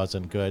dancing, and it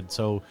wasn't good.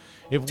 So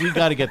if we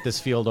got to get this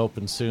field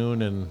open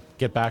soon and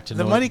get back to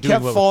the money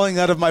kept falling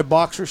out of my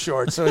boxer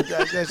shorts. So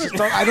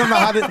I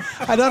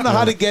don't know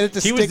how to get it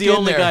to stick in there. He was the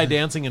only guy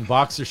dancing in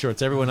boxer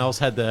shorts. Everyone else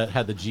had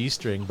the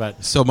G-string,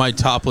 but So my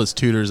topless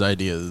tutors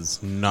idea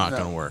is not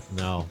going to work.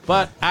 no.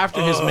 But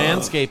after his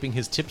manscaping,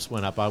 his tips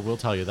went up. I will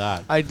tell you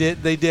that.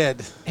 They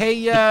did.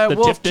 Hey, The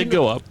Wolf, tip did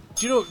go up.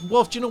 Do you know,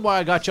 Wolf? Do you know why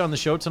I got you on the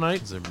show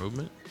tonight? Is there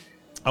movement?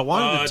 I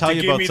wanted to tell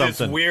you give about me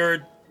something. this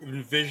weird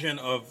vision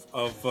of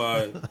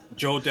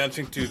Joe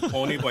dancing to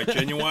Pony by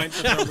Genuine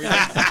for some reason.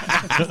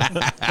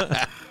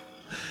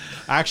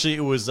 Actually,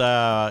 it was it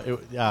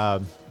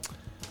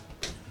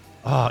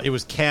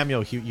was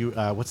Cameo.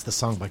 What's the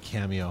song by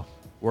Cameo?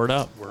 Word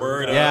up.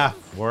 Word up. Yeah,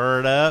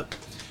 Word Up.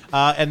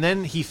 And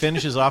then he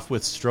finishes off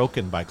with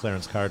 "Strokin'" by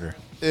Clarence Carter.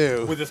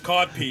 Ew. With his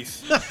cod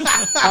piece.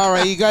 All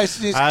right, you guys,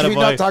 can we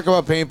not talk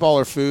about paintball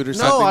or food or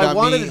something? I Not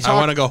wanted me. to I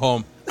want to go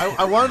home.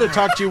 I wanted to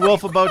talk to you,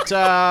 Wolf, about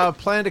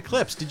Planned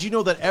Eclipse. Did you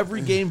know that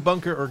every game,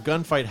 bunker, or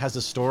gunfight has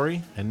a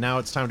story? And now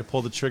it's time to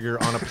pull the trigger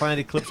on a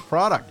Planned Eclipse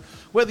product.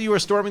 Whether you are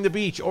storming the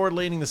beach or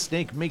lading the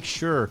snake, make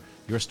sure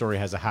your story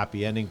has a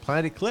happy ending.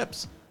 Planned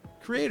Eclipse,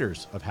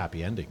 creators of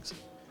happy endings.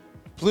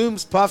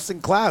 Plumes, puffs,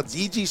 and clouds.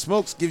 EG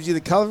Smokes gives you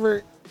the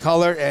color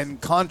and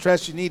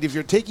contrast you need. If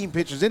you're taking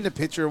pictures in the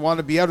picture and want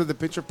to be out of the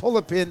picture, pull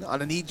a pin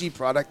on an EG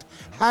product.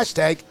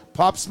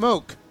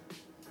 #PopSmoke.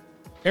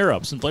 Air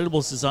Ups,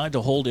 inflatables designed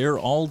to hold air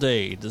all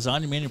day.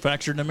 Designed and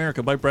manufactured in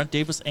America by Brent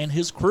Davis and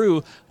his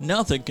crew,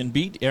 nothing can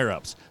beat Air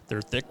Ups.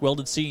 Their thick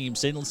welded seams,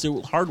 stainless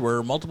steel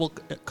hardware, multiple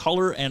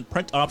color and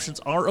print options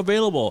are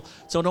available.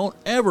 So don't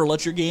ever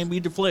let your game be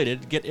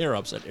deflated. Get Air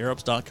Ups at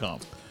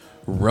airups.com.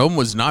 Rome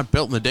was not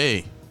built in a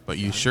day, but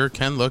you sure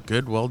can look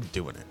good while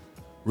doing it.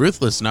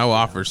 Ruthless now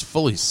offers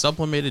fully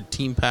sublimated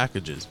team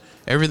packages.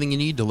 Everything you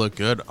need to look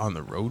good on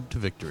the road to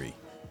victory.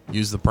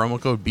 Use the promo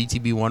code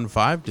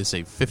BTB15 to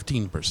save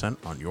 15%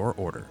 on your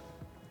order.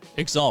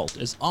 Exalt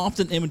is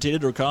often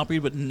imitated or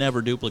copied, but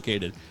never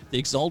duplicated. The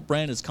Exalt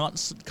brand is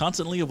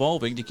constantly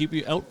evolving to keep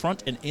you out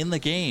front and in the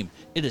game.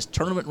 It is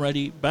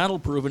tournament-ready,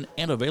 battle-proven,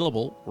 and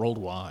available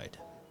worldwide.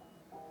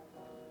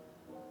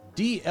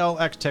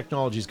 DLX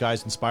Technologies,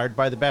 guys, inspired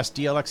by the best,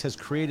 DLX has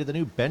created the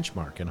new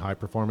benchmark in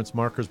high-performance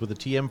markers with the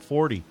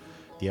TM40.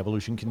 The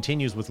evolution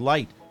continues with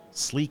light,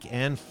 sleek,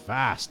 and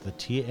fast. The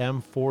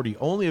TM40,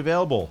 only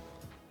available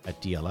at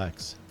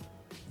DLX.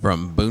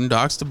 From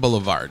boondocks to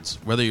boulevards,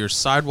 whether you're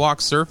sidewalk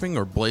surfing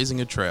or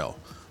blazing a trail,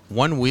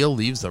 one wheel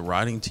leaves the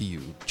riding to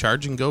you.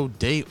 Charge and go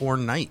day or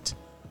night.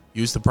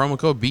 Use the promo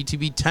code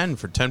BTB10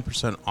 for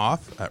 10%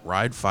 off at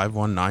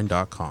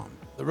ride519.com.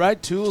 The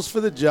right tools for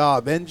the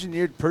job.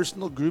 Engineered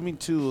personal grooming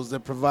tools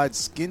that provide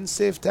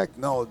skin-safe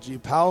technology,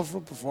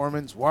 powerful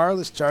performance,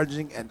 wireless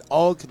charging, and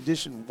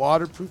all-condition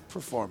waterproof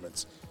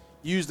performance.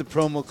 Use the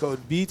promo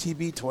code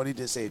BTB20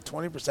 to save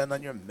 20%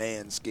 on your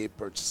Manscaped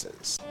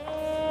purchases.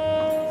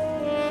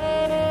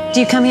 Do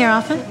you come here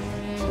often?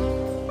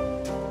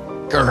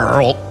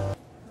 Girl.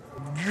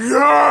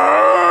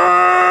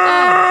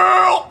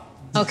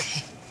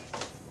 Okay.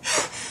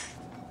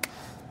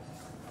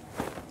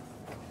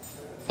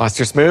 Lost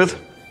your smooth?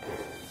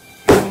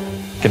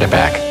 Get it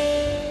back.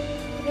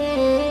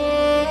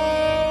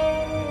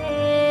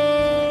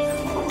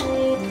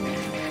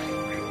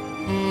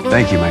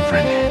 Thank you, my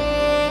friend.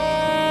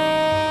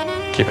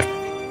 Keep it.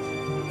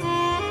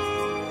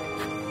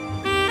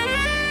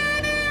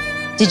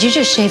 Did you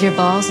just shave your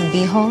balls and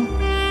beehole?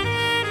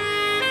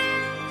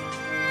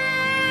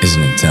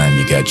 Isn't it time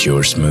you got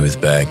your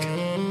smooth back?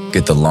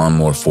 Get the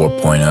Lawnmower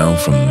 4.0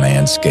 from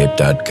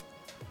Manscaped.com.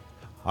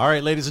 All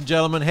right, ladies and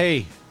gentlemen,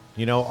 hey,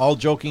 you know, all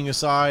joking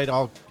aside,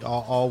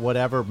 all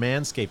whatever,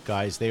 Manscaped,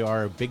 guys, they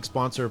are a big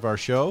sponsor of our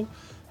show.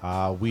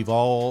 We've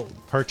all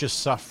purchased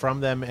stuff from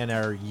them and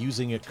are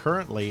using it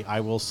currently. I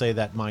will say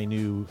that my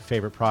new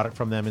favorite product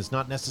from them is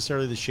not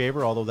necessarily the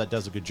shaver, although that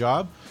does a good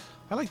job.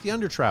 I like the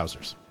under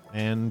trousers.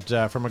 And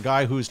from a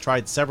guy who's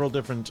tried several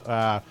different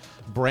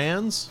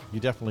brands, you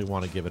definitely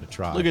want to give it a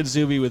try. Look at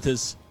Zuby with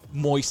his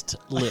moist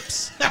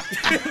lips.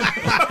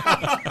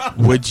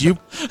 Would you?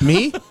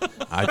 Me?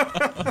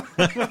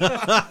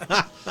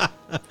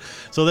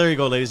 So there you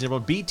go, ladies and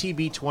gentlemen.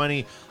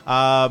 BTB20.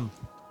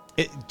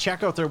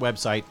 Check out their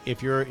website.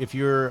 If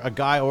you're a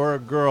guy or a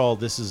girl,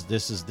 this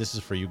is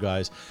for you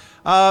guys.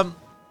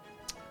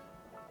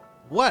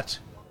 What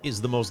is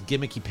the most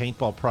gimmicky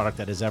paintball product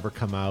that has ever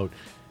come out?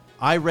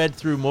 I read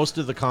through most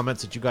of the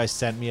comments that you guys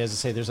sent me. As I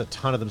say, there's a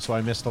ton of them, so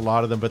I missed a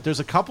lot of them. But there's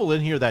a couple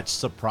in here that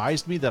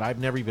surprised me that I've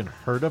never even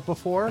heard of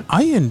before.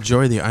 I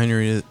enjoy the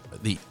irony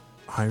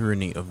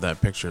of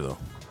that picture, though.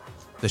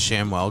 The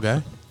ShamWow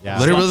guy. Yeah.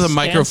 Literally with a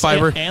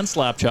microfiber. And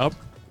slap chop.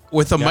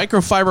 with a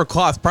microfiber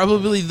cloth,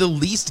 probably the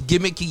least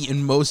gimmicky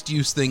and most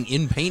used thing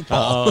in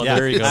paintball. Oh,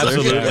 there you go.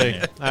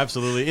 Absolutely,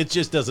 absolutely. It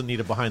just doesn't need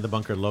a behind the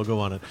bunker logo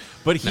on it.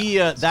 But he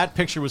that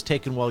picture was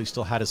taken while he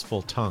still had his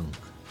full tongue,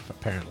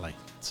 apparently.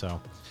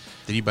 So,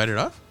 Did he bite it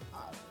off?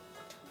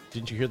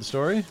 didn't you hear the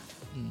story?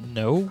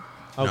 No.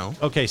 Oh, No.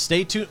 Okay,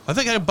 stay tuned. I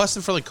think I got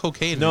busted for like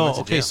cocaine. and No, went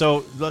to okay.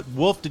 jail. So,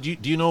 Wolf, do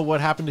you know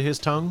what happened to his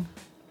tongue?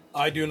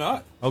 I do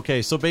not.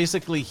 Okay, so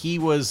basically, he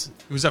was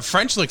it was a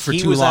French lick for he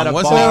too was long, at a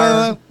wasn't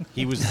bar.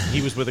 He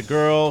was with a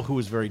girl who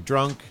was very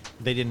drunk.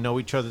 They didn't know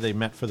each other. They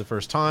met for the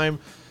first time.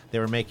 They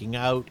were making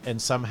out,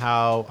 and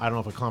somehow I don't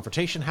know if a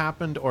confrontation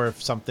happened or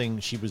if something.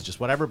 She was just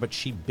whatever, but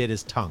she bit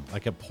his tongue,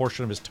 like a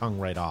portion of his tongue,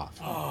 right off.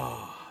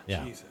 Oh,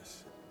 Yeah.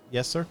 Jesus.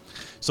 Yes, sir.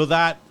 So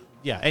that.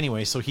 Yeah.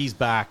 Anyway, so he's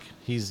back.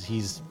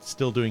 He's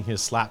still doing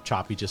his slap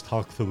chop. He just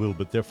talks a little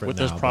bit different With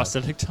now. his but-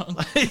 prosthetic tongue.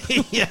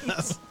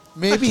 yes.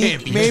 Maybe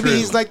can't be maybe true.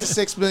 he's like the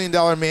 $6 million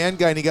man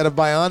guy and he got a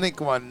bionic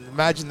one.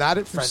 Imagine that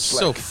at French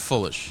So Lick.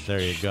 foolish. There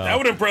you go. That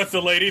would impress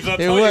the ladies. I'll It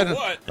tell would. you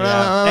what.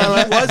 Yeah.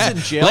 And he was in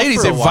jail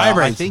Ladies, for a it while. I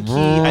vibrates. think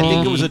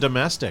it was a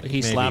domestic. He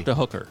maybe. slapped a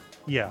hooker.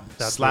 Yeah,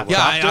 that's Slap- what it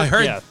Yeah, was. I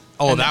heard. Yeah.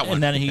 Oh, and, that one.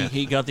 And then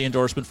he got the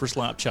endorsement for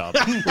slap chop,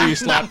 where you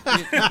slap,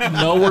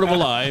 no word of a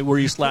lie, where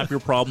you slap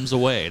your problems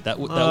away. That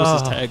was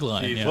his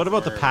tagline. geez. Yeah. What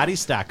about the patty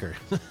stacker?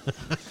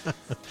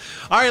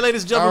 All right,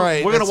 ladies and gentlemen, All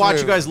right, we're going to let's watch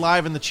move. you guys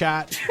live in the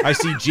chat. I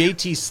see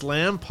JT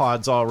Slam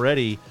Pods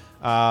already,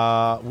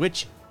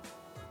 which,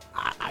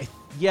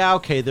 yeah,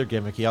 okay, they're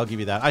gimmicky. I'll give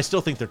you that. I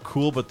still think they're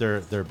cool, but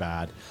they're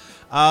bad.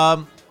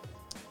 I'm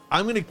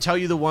going to tell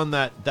you the one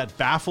that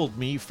baffled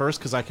me first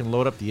because I can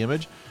load up the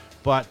image.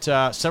 But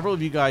several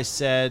of you guys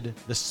said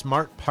the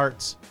Smart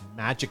Parts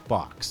Magic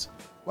Box.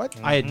 What?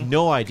 I had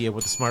no idea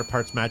what the Smart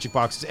Parts Magic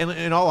Box is. And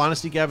in all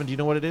honesty, Gavin, do you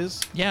know what it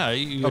is? Yeah.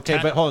 You Okay,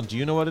 but hold on. Do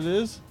you know what it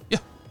is? Yeah.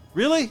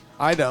 Really?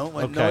 I don't. I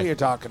know Okay. what you're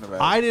talking about.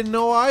 I didn't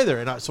know either.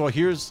 And so I'm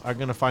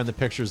going to find the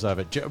pictures of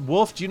it.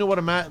 Wolf, do you know what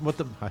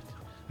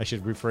I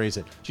should rephrase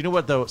it. Do you know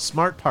what the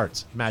Smart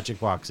Parts Magic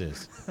Box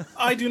is?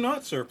 I do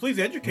not, sir. Please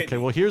educate Okay,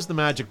 me. well, here's the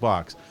Magic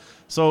Box.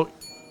 So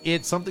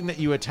it's something that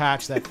you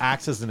attach that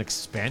acts as an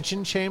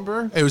expansion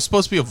chamber. It was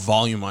supposed to be a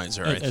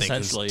volumizer, I think. Is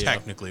Essentially, yeah.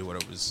 technically what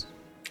it was.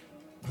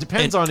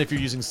 Depends on if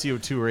you're using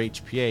CO2 or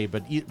HPA,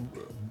 but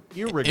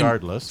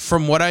irregardless. And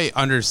from what I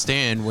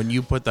understand, when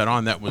you put that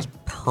on, that was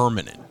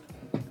permanent.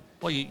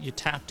 Well, you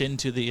tapped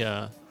into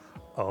the.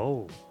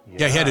 Oh,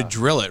 Yeah, he had to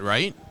drill it,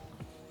 right?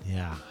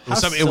 Yeah.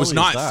 It was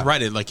not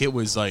threaded. Like it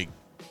was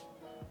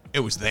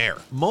there.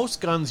 Most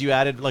guns you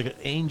added, like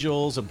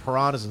Angels and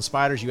Piranhas and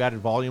Spiders, you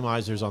added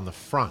volumizers on the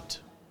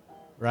front,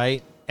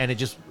 right? And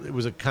it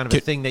was a kind of a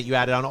thing that you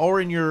added on, or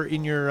in your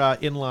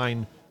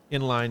inline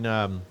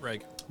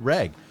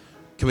reg.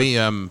 Can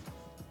we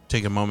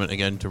take a moment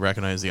again to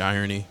recognize the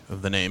irony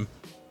of the name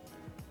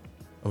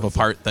of a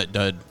part that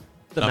did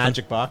The nothing?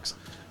 Magic Box.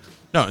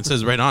 No, it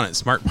says right on it,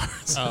 Smart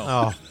Parts.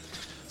 Oh.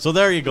 So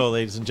there you go,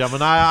 ladies and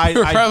gentlemen. I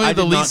Probably I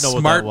the did not least know what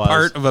smart that was.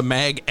 part of a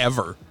mag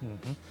ever.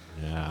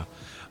 Yeah.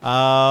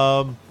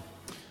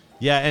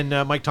 Yeah, and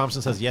Mike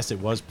Thompson says, yes, it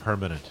was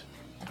permanent.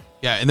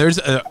 Yeah, and there's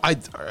I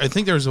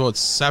think there was about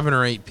 7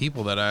 or 8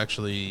 people that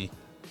actually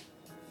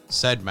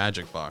said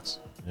Magic Box.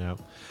 Yeah.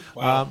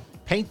 Wow.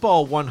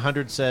 Paintball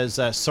 100 says,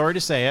 sorry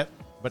to say it,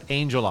 but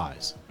Angel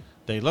Eyes.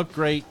 They look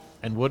great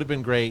and would have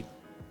been great,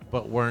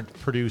 but weren't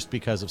produced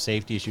because of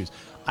safety issues.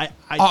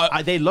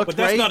 They look But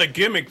great. that's not a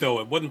gimmick, though.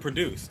 It wasn't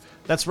produced.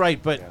 That's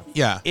right, but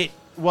Yeah. it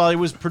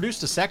was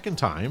produced a second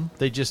time.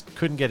 They just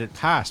couldn't get it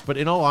passed. But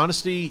in all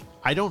honesty,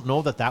 I don't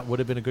know that would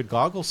have been a good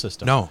goggle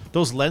system. No.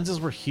 Those lenses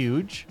were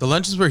huge. The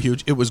lenses were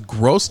huge. It was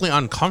grossly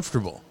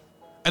uncomfortable.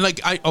 And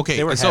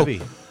They were so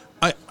heavy.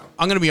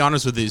 I'm going to be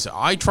honest with these.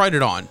 I tried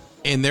it on,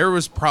 and there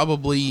was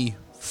probably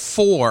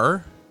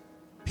 4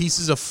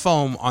 pieces of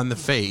foam on the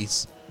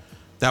face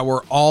that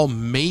were all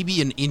maybe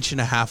an inch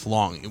and a half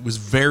long. It was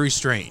very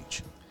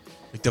strange.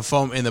 Like the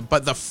foam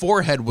but the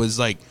forehead was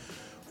like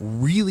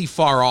really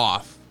far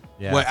off.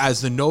 Yeah.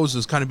 As the nose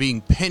was kind of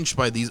being pinched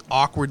by these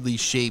awkwardly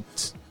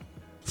shaped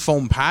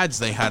foam pads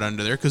they had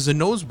under there because the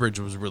nose bridge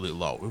was really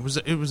low. It was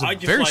a I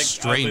just very like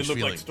strange they look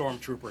feeling. like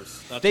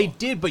stormtroopers. That's They all.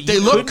 did, but you They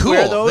look couldn't cool.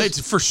 wear those.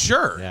 For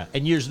sure. Yeah,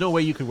 and there's no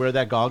way you could wear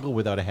that goggle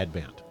without a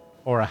headband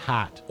or a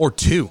hat. Or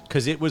 2.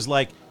 Because it was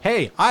like,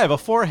 hey, I have a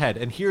forehead,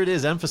 and here it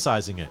is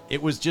emphasizing it.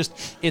 It was just,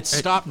 it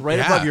stopped right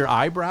yeah. above your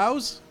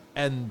eyebrows,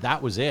 and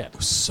that was it.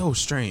 So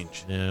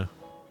strange. Yeah.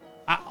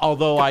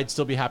 Although I'd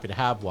still be happy to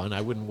have one.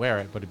 I wouldn't wear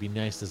it, but it'd be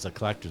nice as a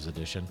collector's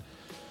edition.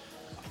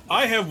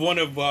 I have one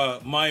of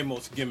my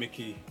most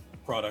gimmicky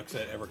products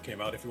that ever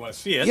came out. If you want to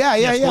see it, Yeah,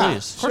 Yes, yeah.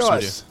 please. Of course Show we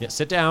us. Yeah,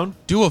 sit down.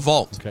 Do a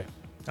vault. Okay.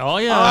 Oh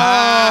yeah.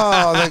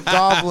 Oh, the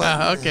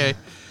goblin. Okay.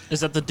 Is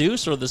that the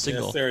deuce or the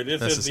single? Yes, sir.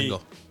 This That's is the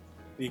single.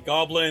 the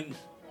Goblin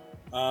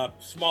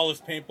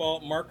smallest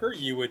paintball marker.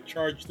 You would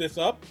charge this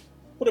up,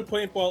 put a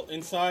paintball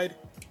inside,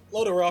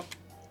 load her up,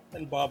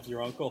 and Bob's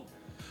your uncle.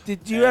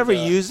 Did you And, ever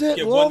use it,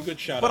 Get Wolf? one good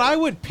shot. But at I it.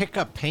 would pick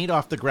up paint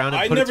off the ground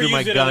and I put it never through my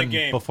used it in a gun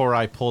game. before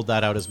I pulled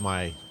that out as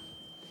my...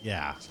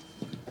 Yeah.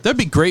 That'd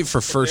be great for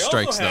They first also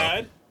strikes, though.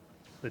 had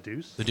The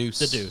deuce? The deuce.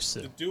 The deuce.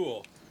 The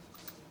duel.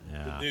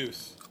 Yeah. The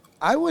deuce.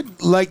 I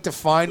would like to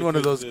find one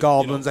of those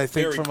goblins, I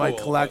think, very for my cool,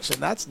 collection.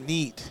 That's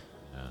neat.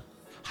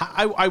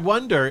 I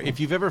wonder if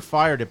you've ever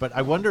fired it, but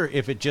I wonder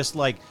if it just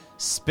like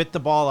spit the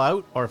ball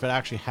out or if it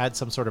actually had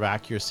some sort of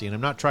accuracy. And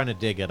I'm not trying to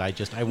dig it.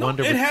 I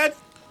wonder.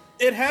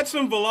 It had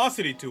some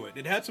velocity to it.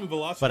 It had some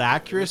velocity. But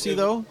accuracy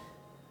though,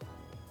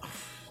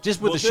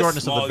 just with Well, the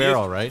shortness of the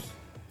barrel, right?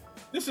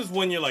 This is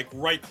when you're like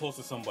right close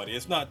to somebody.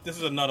 It's not.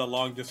 This is not a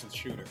long distance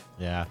shooter.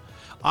 Yeah,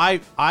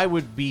 I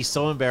would be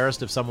so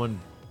embarrassed if someone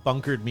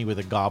bunkered me with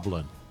a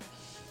goblin.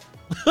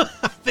 I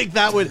think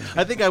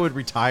I would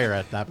retire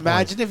at that point.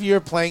 Imagine if you were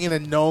playing and a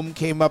gnome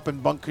came up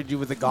and bunkered you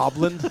with a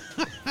goblin.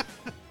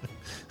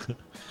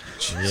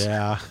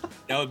 Yeah.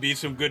 That would be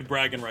some good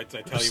bragging rights,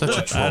 I tell you Such a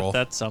what. troll.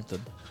 That's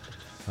something.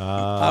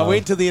 Wait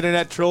until the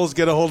internet trolls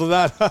get a hold of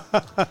that.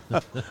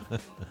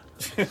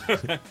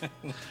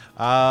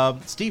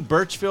 Steve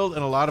Birchfield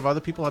and a lot of other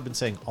people have been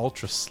saying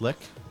ultra slick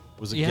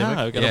was a Yeah, gimmick.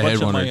 I've got Yeah, a I bunch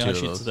had of one or my two of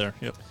sheets those. there.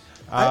 Yep.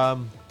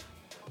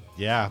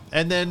 Yeah.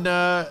 And then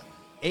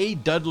A.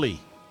 Dudley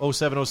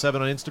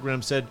 0707 on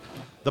Instagram said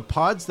the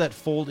pods that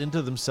fold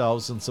into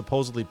themselves and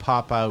supposedly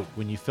pop out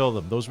when you fill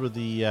them. Those were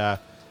the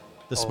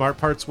Smart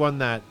Parts one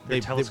that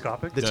They're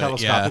telescopic? the Yeah.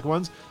 telescopic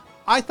ones.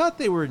 I thought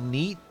they were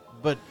neat,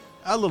 but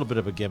a little bit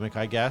of a gimmick,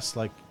 I guess.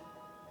 Like,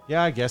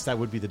 yeah, I guess that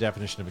would be the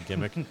definition of a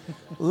gimmick.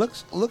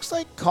 Looks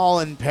like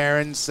Colin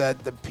Perrin said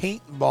the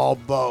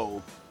paintball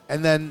bow,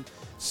 and then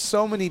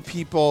so many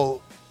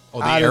people. Oh,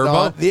 the added arrow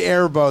on- bow? the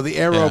arrow bow, the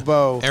arrow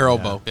bow, Arrow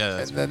bow. Yeah,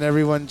 that's and then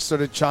everyone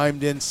sort of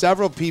chimed in.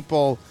 Several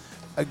people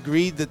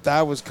agreed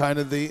that was kind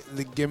of the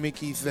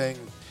gimmicky thing.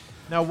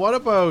 Now, what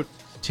about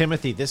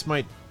Timothy? This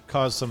might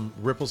cause some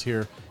ripples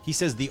here. He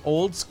says the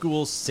old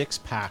school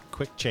 6-pack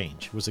quick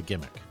change was a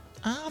gimmick.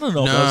 I don't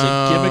know if that was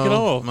a gimmick at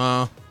all.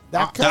 No.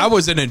 That That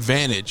was an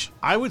advantage.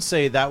 I would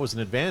say that was an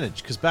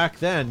advantage because back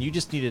then you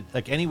just needed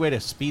like any way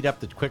to speed up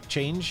the quick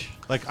change.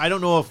 Like I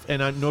don't know if,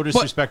 and I'm no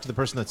disrespect to the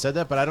person that said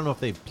that, but I don't know if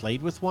they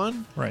played with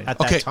one Right. at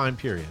Okay. that time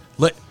period.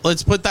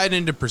 Let's put that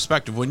into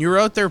perspective. When you're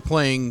out there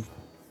playing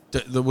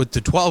with the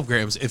 12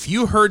 grams, if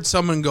you heard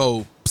someone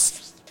go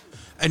psst,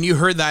 and you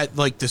heard that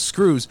like the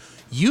screws,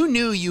 you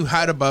knew you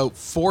had about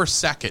 4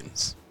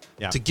 seconds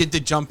to get the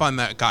jump on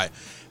that guy.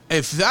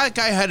 If that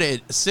guy had a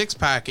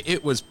 6-pack,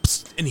 it was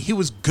psst, and he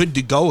was good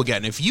to go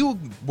again. If you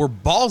were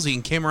ballsy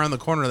and came around the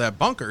corner of that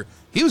bunker,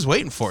 he was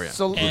waiting for you.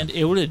 So And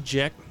it would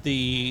eject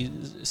the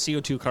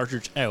CO2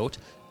 cartridge out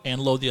and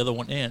load the other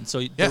one in.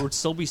 So there would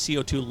still be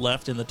CO2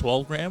 left in the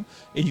 12 gram,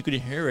 and you could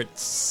hear it.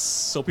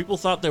 So people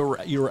thought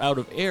you were out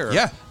of air,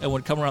 and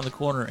would come around the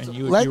corner, and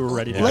you were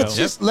ready to go.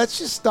 Let's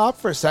just stop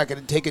for a second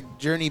and take a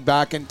journey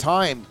back in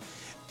time.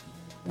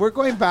 We're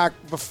going back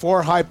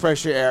before high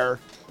pressure air,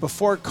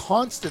 before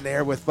constant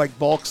air with like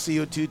bulk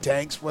CO2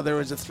 tanks, whether it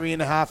was a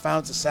 3.5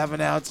 ounce, a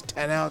 7 ounce,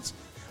 10 ounce,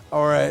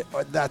 or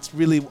that's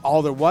really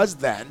all there was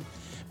then.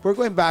 We're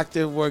going back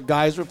to where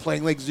guys were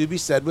playing, like Zuby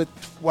said, with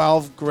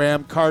 12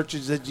 gram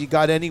cartridges that you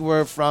got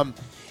anywhere from,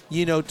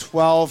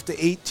 12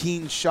 to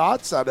 18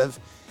 shots out of.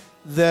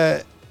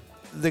 The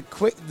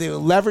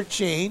lever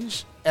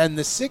change and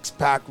the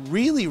 6-pack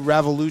really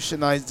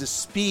revolutionized the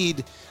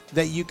speed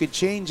that you could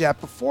change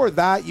at. Before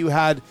that, you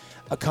had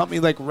a company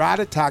like Rat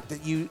Attack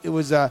it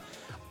was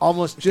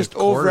almost just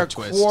over a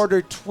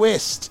quarter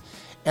twist,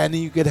 and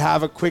you could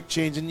have a quick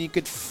change, and you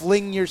could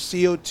fling your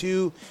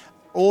CO2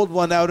 old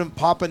one out and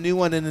pop a new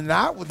one, and then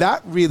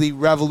that really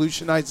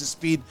revolutionized the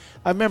speed.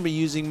 I remember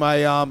using my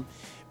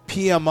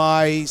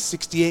PMI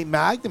 68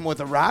 Magnum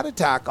with a Rat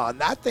Attack on.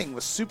 That thing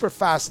was super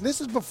fast, and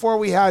this is before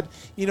we had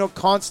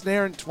constant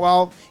air and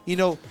 12,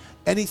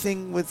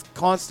 anything with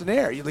constant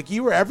air.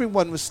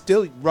 Everyone was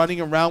still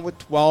running around with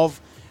 12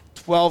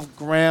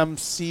 gram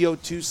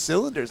CO2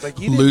 cylinders. Like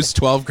you lose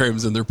 12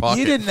 grams in their pocket.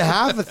 You didn't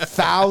have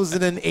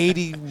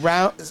 1,080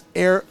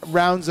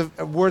 rounds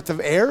of worth of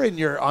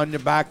air on the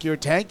back of your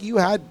tank. You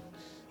had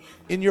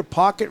in your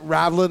pocket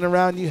rattling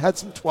around. You had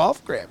some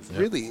 12 grams. Yep.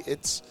 Really,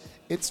 it's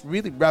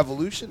really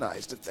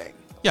revolutionized the thing.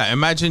 Yeah,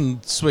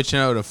 imagine switching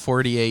out a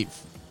 48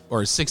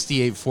 or a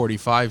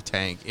 68-45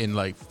 tank in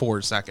like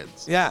 4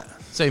 seconds. Yeah,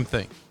 same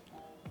thing.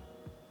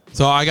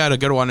 So I got a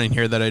good one in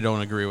here that I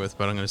don't agree with,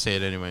 but I'm going to say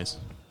it anyways.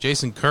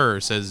 Jason Kerr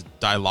says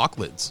die lock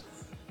lids.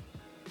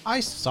 I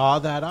saw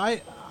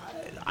that.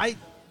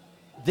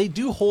 They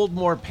do hold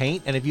more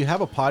paint, and if you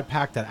have a pod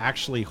pack that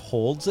actually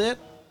holds it,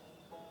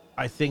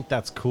 I think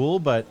that's cool.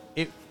 But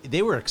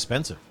they were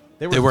expensive.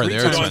 They were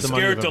so I'm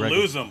scared to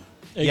lose them.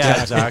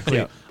 Yeah,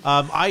 exactly.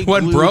 Yeah.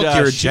 When broke,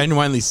 you're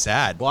genuinely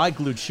sad. Well, I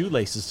glued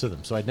shoelaces to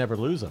them, so I'd never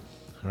lose them.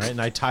 All right,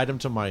 and I tied them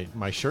to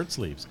my shirt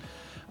sleeves.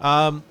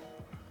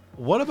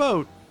 What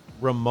about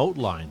remote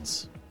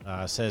lines?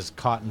 Says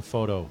Cotton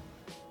Photo.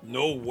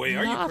 No way.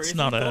 Are you crazy? It's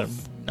not a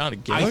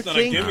gimmick. It's not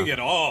a gimmick at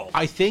all.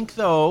 I think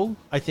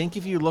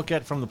if you look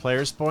at it from the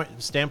player's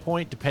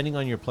standpoint, depending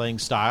on your playing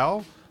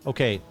style,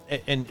 okay,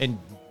 and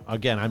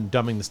again, I'm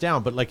dumbing this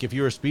down, but like if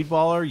you're a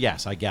speedballer,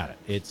 yes, I get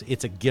it.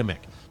 It's a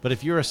gimmick. But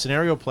if you're a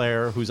scenario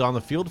player who's on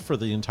the field for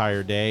the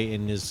entire day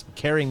and is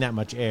carrying that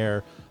much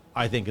air,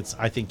 I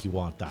think you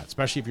want that,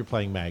 especially if you're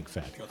playing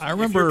MagFed. I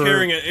remember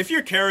if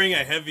you're carrying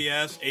a heavy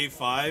ass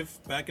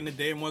A5 back in the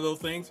day, in one of those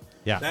things.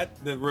 Yeah.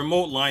 That the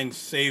remote line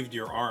saved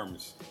your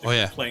arms. If Oh,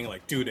 yeah. you're playing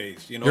like 2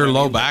 days. You know, Your what I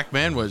low mean? back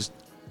man was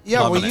Yeah,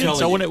 well, loving you it.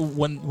 So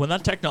when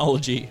that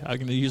technology, I'm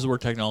going to use the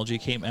word technology,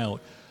 came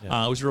out,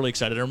 I was really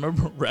excited. I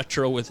remember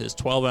Retro with his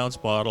 12-ounce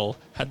bottle,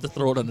 had to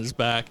throw it on his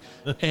back.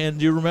 And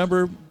do you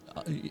remember,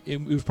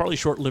 it was probably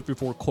short-lived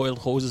before coiled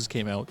hoses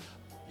came out.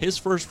 His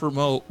first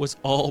remote was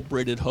all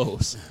braided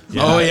hose.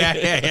 Oh, yeah.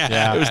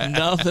 It was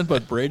nothing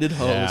but braided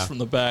hose Yeah. from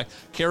the back,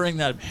 carrying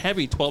that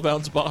heavy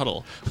 12-ounce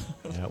bottle.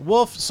 Yeah.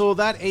 Wolf, so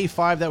that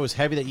A5 that was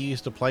heavy that you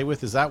used to play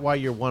with, is that why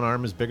your one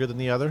arm is bigger than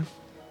the other?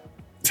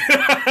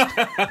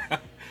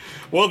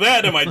 Well,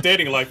 that and my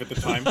dating life at the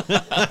time.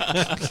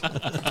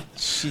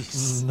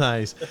 Jeez.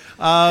 Nice.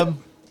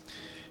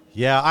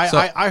 Yeah,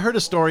 So- I heard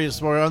a story.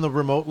 It's more on the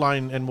remote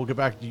line, and we'll get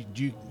back.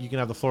 You can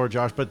have the floor,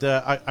 Josh. But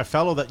a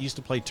fellow that used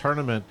to play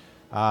tournament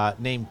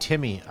named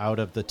Timmy out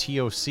of the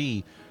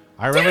TOC.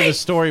 I remember the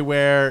story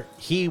where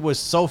he was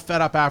so fed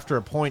up after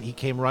a point, he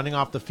came running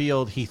off the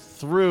field. He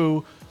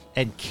threw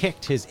and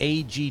kicked his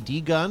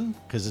AGD gun,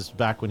 because it's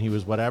back when he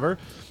was whatever.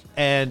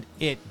 And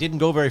it didn't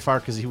go very far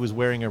because he was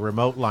wearing a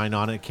remote line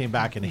on it. It came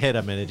back and hit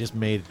him, and it just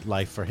made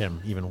life for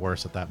him even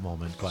worse at that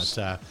moment.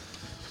 But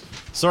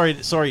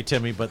sorry,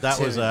 Timmy, but that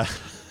was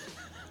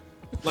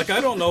Like,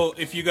 I don't know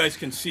if you guys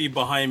can see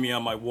behind me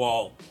on my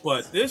wall,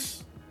 but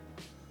this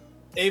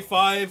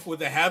A5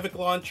 with a Havoc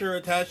launcher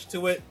attached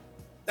to it,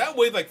 that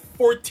weighed like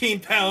 14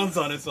 pounds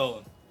on its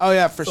own. Oh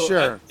yeah, for So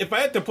sure. if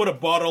I had to put a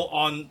bottle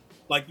on,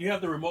 like, you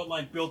have the remote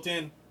line built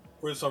in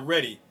where it's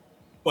already,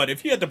 but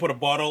if you had to put a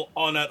bottle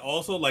on that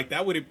also, like,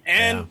 that would have,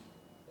 and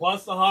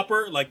plus the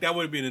hopper, like, that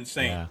would have been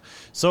insane. yeah.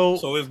 So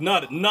So it's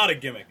not a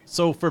gimmick.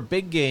 So for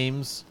big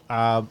games,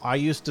 I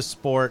used to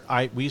sport.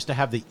 We used to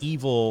have the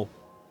Evil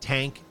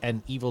tank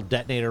and Evil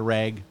detonator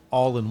rag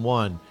all in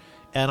one,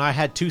 and I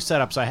had two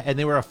setups. And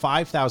they were a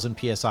 5,000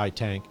 psi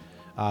tank,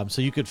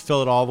 so you could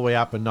fill it all the way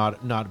up and not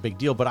a big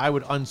deal. But I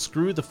would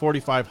unscrew the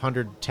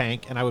 4,500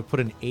 tank and I would put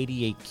an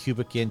 88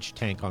 cubic inch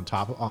tank on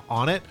top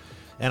on it,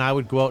 and I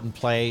would go out and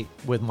play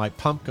with my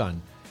pump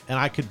gun, and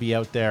I could be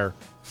out there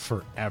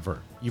forever.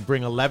 You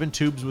bring 11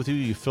 tubes with you.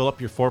 You fill up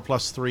your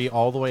 4+3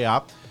 all the way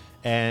up.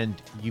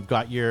 And you've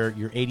got your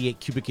 88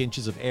 cubic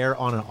inches of air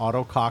on an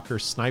autococker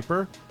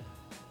sniper,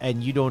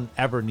 and you don't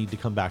ever need to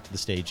come back to the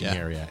staging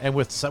area. And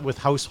with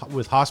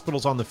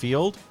hospitals on the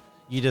field,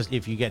 you just,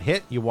 if you get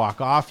hit, you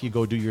walk off, you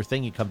go do your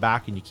thing, you come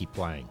back, and you keep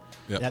playing.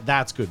 Yep.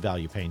 That's good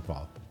value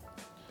paintball.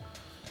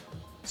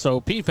 So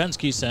Pete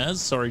Fensky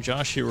says, sorry,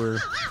 Josh, you were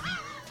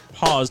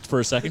paused for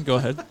a second. Go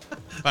ahead.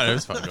 Oh, it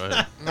was fine. Go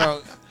ahead.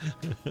 No,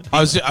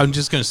 I'm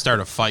just going to start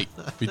a fight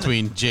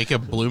between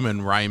Jacob Bloom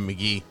and Ryan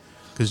McGee,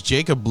 because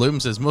Jacob Bloom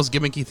says most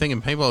gimmicky thing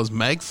in paintball is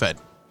MagFed,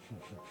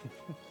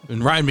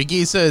 and Ryan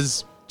McGee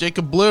says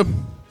Jacob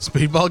Bloom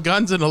speedball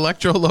guns and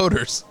electro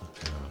loaders.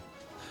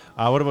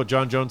 What about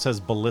John Jones says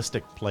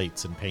ballistic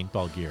plates and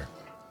paintball gear?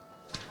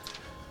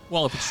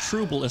 Well, if it's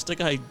true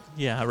ballistic, I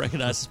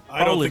recognize. I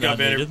don't probably think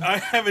not needed. I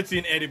haven't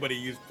seen anybody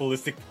use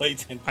ballistic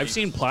plates. I've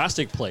seen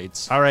plastic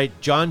plates. All right,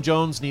 John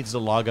Jones needs to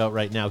log out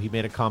right now. He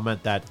made a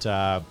comment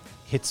that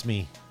hits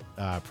me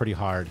pretty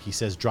hard. He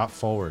says drop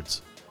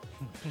forwards.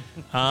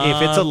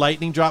 If it's a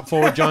lightning drop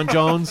forward, John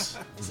Jones,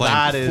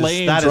 that is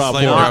Flame that is drop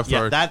not-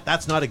 forward. yeah,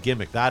 that's not a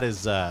gimmick. That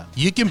is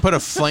You can put a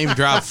flame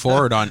drop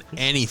forward on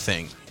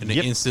anything, and it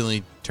Yep.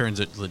 instantly turns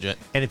it legit.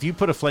 and if you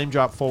put a flame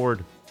drop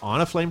forward on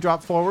a flame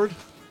drop forward,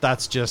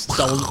 that's just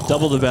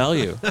Double the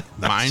value.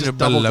 Mind just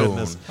double blown.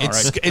 goodness.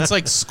 It's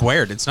like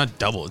squared. It's not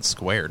double. It's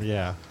squared.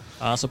 yeah.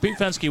 So Pete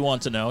Fensky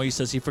wants to know. He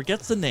says he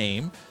forgets the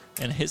name,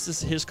 and this is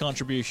his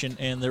contribution.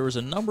 And there was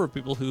a number of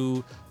people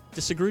who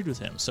disagreed with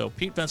him. So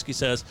Pete Fensky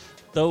says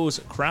those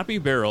crappy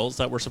barrels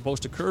that were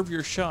supposed to curve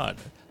your shot,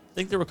 I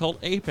think they were called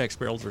Apex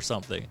barrels or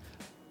something.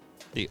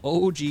 The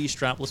OG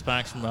strapless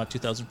packs from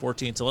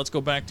 2014. So let's go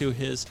back to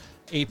his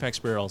Apex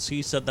barrels.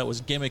 He said that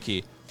was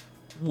gimmicky.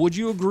 Would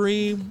you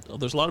agree?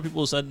 There's a lot of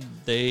people who said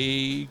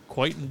they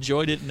quite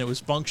enjoyed it and it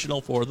was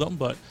functional for them,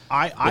 but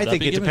I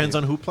think it depends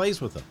on who plays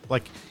with them.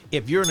 Like,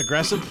 if you're an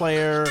aggressive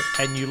player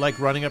and you like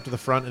running up to the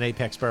front, an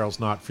Apex barrel's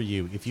not for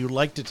you. If you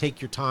like to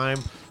take your time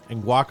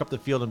and walk up the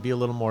field and be a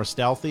little more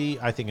stealthy,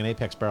 I think an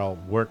Apex barrel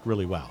worked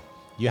really well.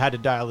 You had to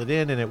dial it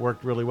in, and it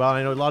worked really well. And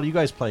I know a lot of you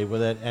guys played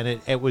with it, and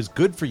it was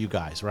good for you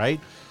guys, right?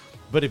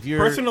 But if you're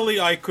Personally,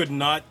 I could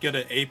not get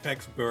an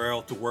Apex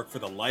barrel to work for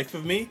the life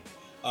of me.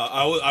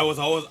 I was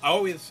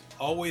always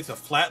a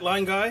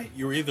flatline guy.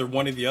 You were either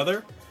one or the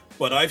other.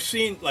 But I've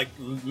seen, like,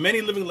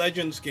 many Living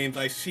Legends games,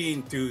 I've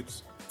seen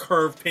dudes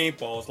curve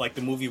paintballs like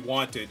the movie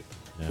Wanted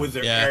with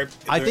their, Yeah.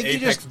 I their think you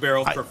Apex just-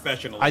 barrels I-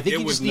 professionally. I think It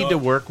you was just need to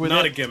work with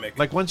not it. a gimmick.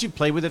 Like, once you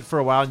play with it for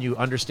a while and you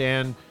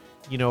understand,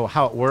 you know,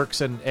 how it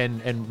works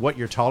and what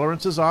your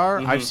tolerances are.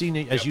 I've seen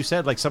it, as you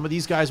said, like some of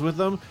these guys with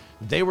them,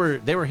 they were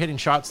hitting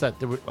shots that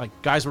they were like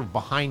guys were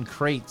behind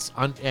crates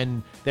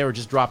and they were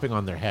just dropping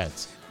on their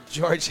heads.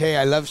 George, hey,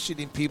 I love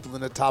shooting people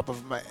in the top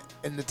of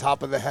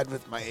the head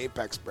with my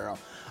Apex barrel.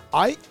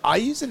 I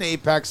use an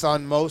Apex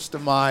on most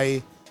of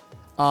my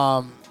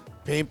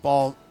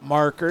paintball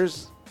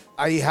markers.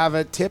 I have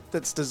a tip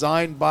that's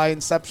designed by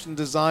Inception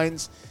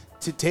Designs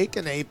to take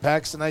an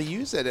Apex, and I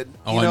use it. And,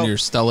 on your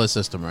Stella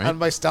system, right? On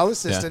my Stella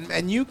system.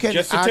 And you can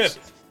Just a tip.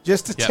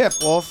 Just a tip,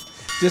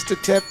 Wolf. Just a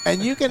tip.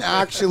 And you can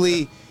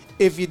actually,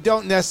 if you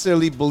don't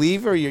necessarily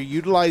believe or you're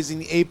utilizing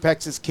the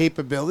Apex's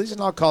capabilities,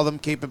 and I'll call them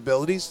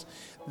capabilities,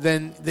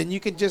 then you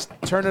can just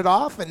turn it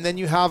off, and then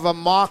you have a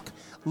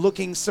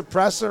mock-looking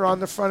suppressor on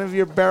the front of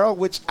your barrel,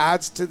 which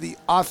adds to the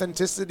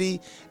authenticity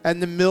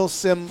and the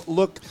milsim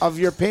look of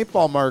your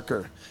paintball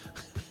marker.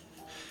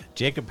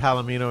 Jacob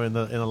Palomino in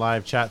the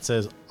live chat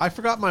says, I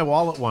forgot my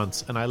wallet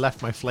once, and I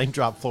left my flame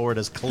drop forward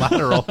as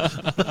collateral.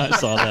 I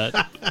saw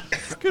that.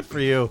 Good for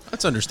you.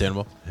 That's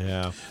understandable.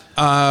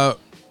 Yeah.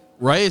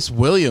 Rice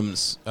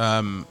Williams.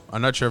 I'm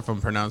not sure if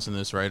I'm pronouncing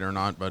this right or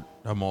not, but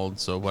I'm old,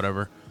 so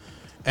whatever.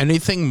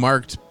 Anything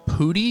marked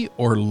Pootie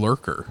or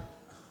Lurker?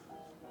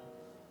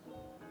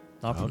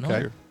 Not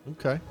familiar.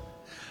 Okay.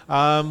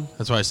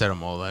 That's why I said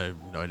I'm old. I have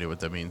no idea what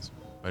that means.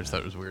 I just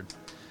thought it was weird.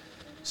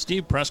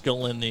 Steve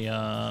Preskill in the,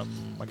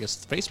 I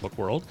guess, Facebook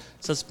world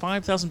says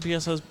 5,000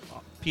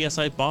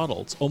 PSI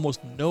bottles.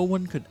 Almost no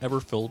one could ever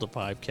fill to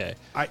 5K.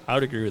 I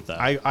would agree with that.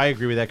 I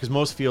agree with that because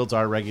most fields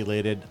are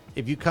regulated.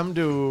 If you come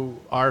to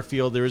our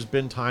field, there's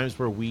been times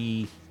where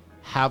we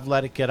have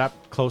let it get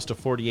up close to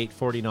 48,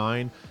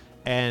 49.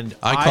 And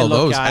I call look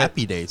those at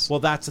happy it, days. Well,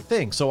 that's the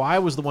thing. So I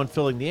was the one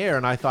filling the air,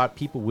 and I thought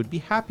people would be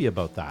happy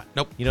about that.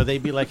 Nope.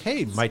 They'd be like,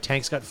 hey, my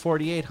tank's got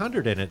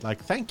 4,800 in it. Like,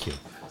 thank you.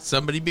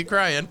 Somebody be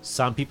crying.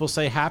 Some people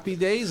say happy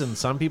days, and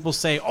some people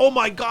say, oh,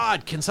 my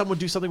God, can someone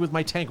do something with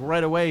my tank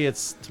right away?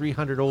 It's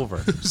 300 over.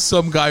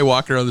 Some guy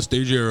walking around the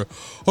stage here.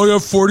 I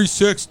got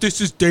 46. This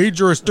is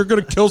dangerous. They're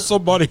going to kill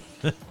somebody.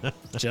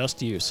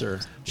 Just you, sir.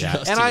 Yeah.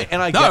 Just And you.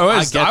 I I get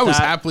was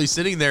that. happily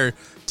sitting there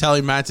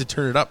telling Matt to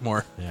turn it up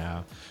more.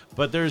 Yeah.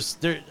 But those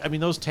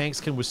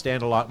tanks can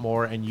withstand a lot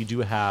more, and you do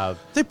have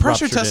They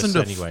pressure rupture test them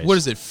discs to, anyways. what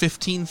is it,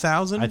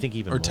 15,000? I think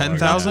even or more,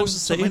 10,000? yeah. I'm supposed to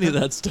say any of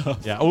that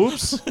stuff. Yeah.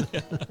 Oops.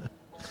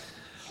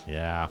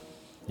 Yeah.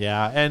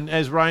 Yeah. And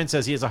as Ryan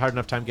says, he has a hard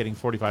enough time getting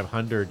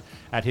 4,500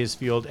 at his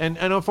field. And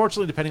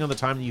unfortunately, depending on the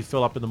time that you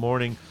fill up in the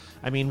morning,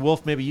 I mean,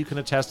 Wolf, maybe you can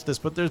attest to this,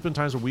 but there's been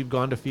times where we've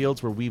gone to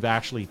fields where we've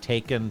actually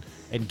taken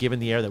and given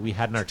the air that we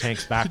had in our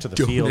tanks back to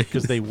the field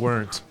because they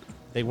weren't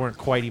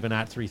quite even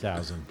at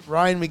 3,000.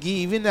 Ryan McGee,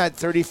 even at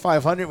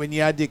 3,500, when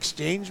you add the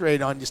exchange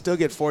rate on, you still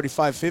get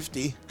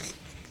 4,550.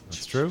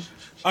 That's true.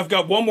 I've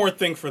got one more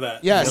thing for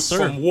that. Yes, Yes, sir.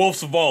 From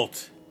Wolf's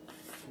Vault.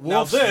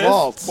 Wolf's now this,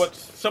 Vault. what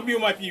some of you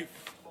might be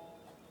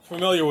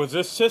familiar with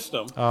this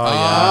system.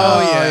 Oh,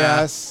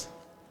 yes.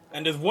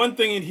 And there's one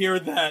thing in here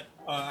that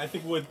I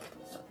think would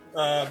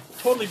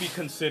totally be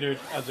considered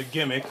as a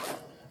gimmick,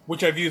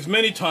 which I've used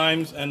many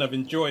times and I've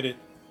enjoyed it.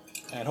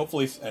 And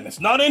hopefully, and it's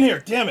not in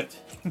here, damn it.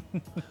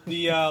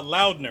 The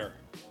Loudner.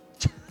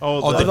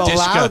 Oh, the Dishka.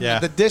 loud, yeah.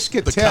 the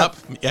Dishka The tip. cup.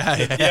 Yeah.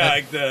 Yeah,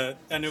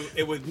 like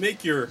it would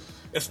make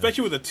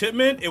especially with a tip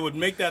mint, it would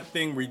make that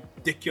thing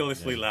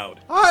ridiculously loud.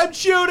 I'm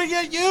shooting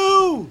at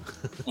you.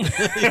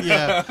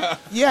 Yeah.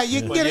 Yeah,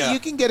 you can But get yeah. it. You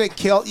can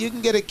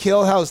get a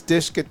kill house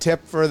Dishka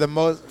tip for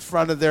the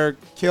front of their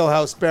kill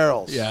house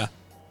barrels. Yeah.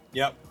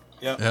 Yep.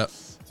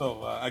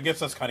 So I guess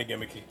that's kind of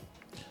gimmicky.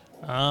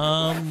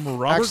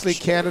 Robert Actually,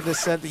 Canada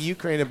sent the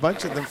Ukraine a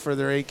bunch of them for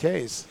their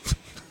AKs.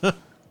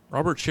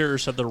 Robert Scherer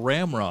said the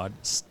Ramrod.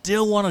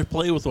 Still want to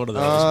play with one of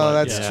those. Oh, but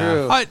that's yeah.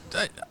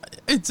 true.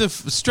 It's a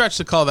stretch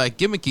to call that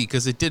gimmicky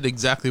because it did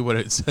exactly what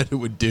it said it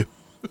would do.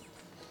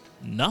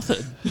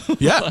 Nothing.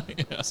 Yeah.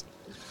 Yes.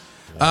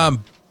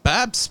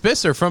 Bab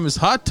Spisser from his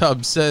hot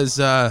tub says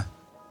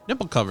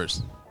nipple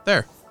covers.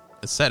 There.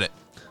 I said it.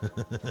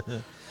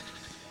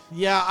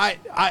 Yeah,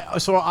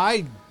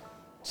 I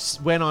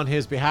went on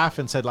his behalf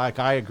and said, like,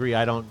 I agree.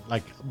 I don't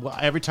like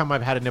every time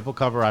I've had a nipple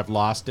cover, I've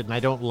lost it, and I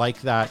don't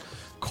like that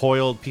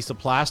coiled piece of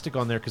plastic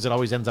on there because it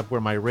always ends up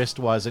where my wrist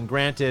was. And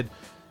granted,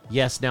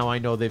 yes, now I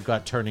know they've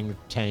got turning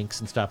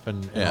tanks and stuff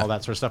and all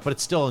that sort of stuff, but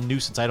it's still a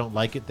nuisance. I don't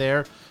like it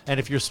there. And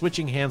if you're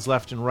switching hands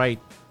left and right,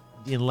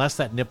 unless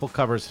that nipple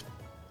cover's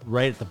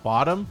right at the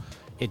bottom,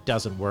 it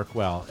doesn't work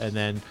well. And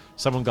then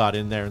someone got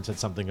in there and said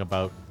something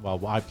about,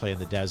 well, I play in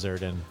the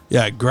desert, and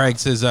Yeah, Greg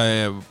says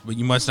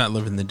you must not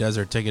live in the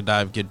desert. Take a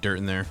dive, get dirt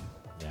in there,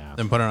 yeah.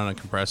 then put it on a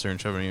compressor and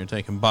shove it in your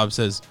tank. And Bob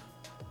says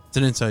it's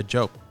an inside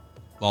joke.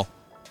 Lol.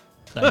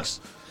 Thanks.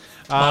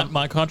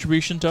 My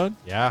contribution, Doug?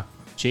 Yeah.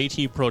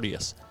 JT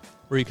Proteus,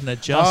 where you can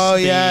adjust Oh,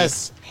 the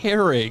yes.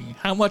 pairing.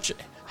 How much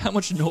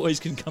noise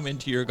can come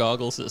into your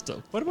goggle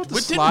system? What about the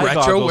But didn't slide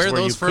Retro goggles wear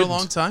where those you for a couldn't-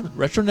 long time?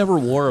 Retro never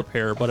wore a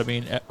pair, but I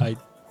mean,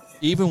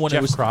 even when Jeff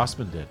it was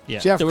Crossman did. yeah,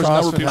 Jeff there was a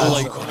number of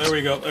Crossman people has-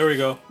 like, There we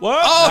go.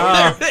 what?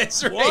 Oh, there it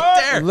is,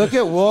 right there. Look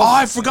at Wolf. Oh,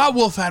 I forgot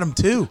Wolf had him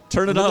too.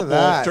 Turn it Look up, at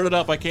that. Wolf. Turn it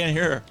up. I can't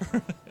hear.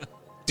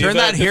 Turn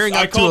that hearing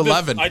I up to called this-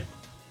 11. I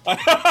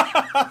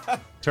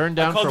Turned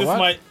down called for this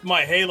what?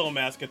 my Halo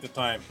mask at the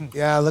time.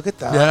 Yeah, look at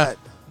that. Yeah.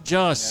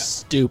 Just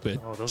stupid.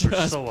 Oh, those are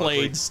Just so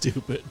plain ugly.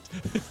 stupid.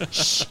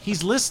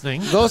 He's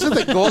listening. Those are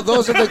the gold.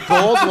 Those are the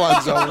gold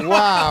ones. Oh,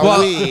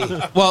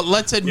 wow. Well,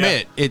 let's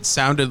admit it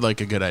sounded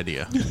like a good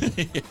idea.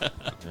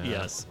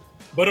 Yes.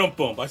 But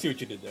boom. I see what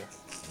you did there.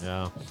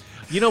 Yeah.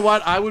 You know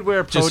what? I would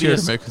wear a Just here to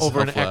Proteus make myself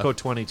over an laugh. Echo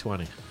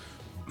 2020.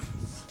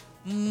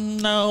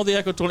 No, the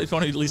Echo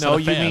 2020 at least No, had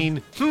a you fan.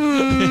 mean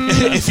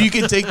If you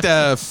could take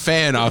the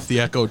fan off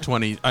the Echo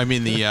 20, I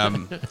mean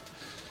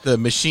the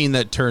machine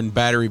that turned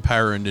battery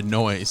power into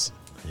noise,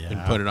 and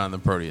Yeah. put it on the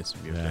Proteus.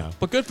 It'd be okay. Yeah.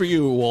 But good for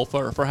you, Wolf,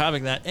 for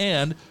having that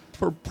and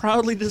for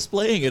proudly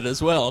displaying it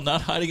as well,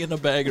 not hiding it in a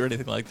bag or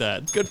anything like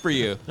that. Good for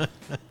you.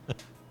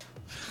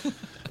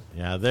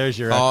 Yeah, there's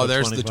your Oh, Echo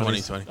there's the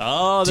 2020. 2020.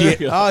 Oh, there you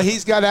go. Oh,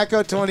 he's got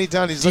Echo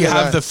 2020. Do you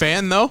have the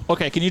fan though?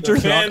 Okay, can you turn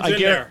it on? fan's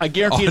in there. I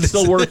guarantee Oh, it's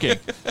still working.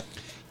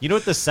 You know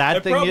what the sad I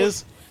thing probably-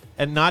 is?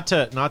 And not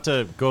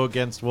to go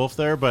against Wolf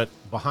there, but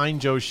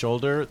behind Joe's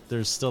shoulder,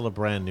 there's still a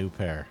brand new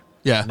pair.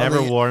 Yeah. Never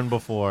Oh, yeah. worn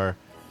before.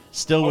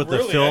 Still Oh, with the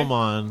really, film eh?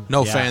 on.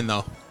 No Yeah. fan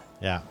though.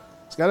 Yeah.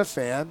 He's got a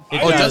fan. I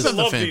Oh, it does used to have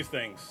the love fan. these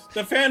things.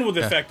 The fan was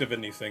effective in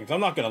these things.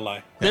 I'm not gonna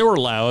lie. They were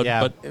loud,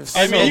 Yeah. but It's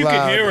I so mean, you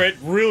loud. could hear it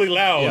really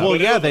loud. Well, but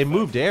it yeah, was they effective.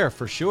 moved air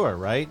for sure,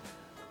 right?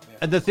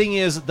 And the thing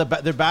is,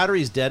 their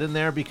battery's dead in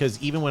there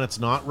because even when it's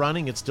not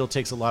running, it still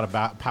takes a lot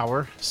of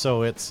power.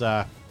 So it's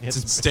It's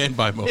in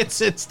standby mode.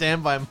 it's in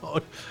standby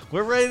mode.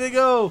 We're ready to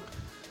go.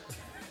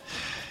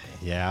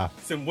 Yeah.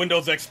 It's in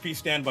Windows XP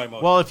standby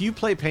mode. Well, if you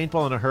play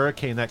paintball in a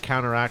hurricane, that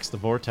counteracts the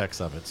vortex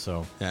of it.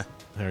 So Yeah.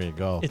 there you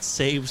go. it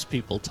saves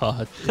people,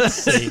 Todd. It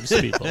saves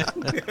people.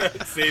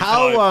 Save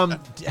How time.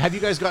 have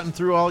you guys gotten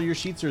through all your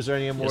sheets, or is there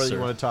any more Yes, that you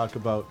sir. want to talk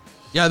about?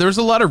 Yeah, there was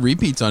a lot of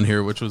repeats on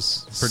here, which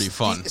was pretty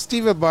fun.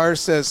 Steve Barr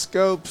says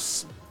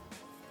Scopes.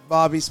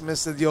 Bobby Smith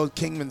said the old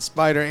Kingman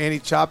Spider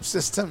anti-chop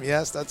system.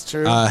 Yes, that's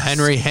true.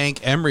 Henry Hank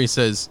Emery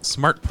says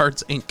Smart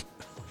Parts Inc.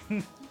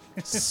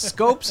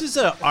 Scopes is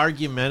an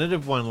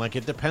argumentative one. Like,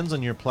 it depends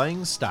on your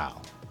playing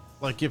style.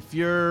 Like, if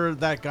you're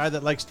that guy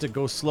that likes to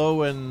go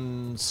slow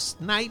and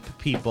snipe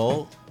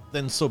people,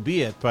 then so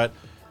be it. But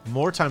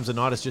more times than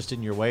not, it's just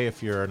in your way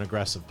if you're an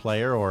aggressive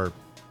player or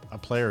a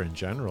player in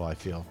general, I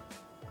feel.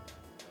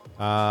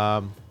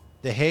 The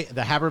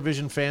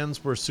Habervision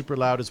fans were super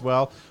loud as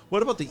well.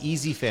 What about the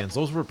Easy fans?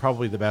 Those were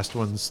probably the best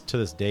ones to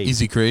this day.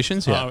 Easy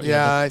Creations. Yeah. Oh,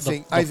 yeah, I the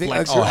think flex-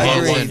 that's Oh, your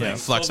hands agree. in. Yeah,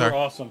 Flexar. those are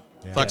awesome.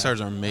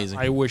 Flexars are amazing.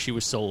 I wish he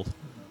was still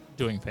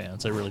doing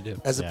fans. I really do.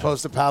 As Yeah.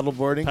 opposed to paddle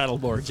boarding. Paddle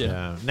boards, yeah.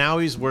 Yeah. Now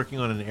he's working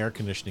on an air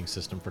conditioning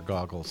system for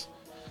goggles.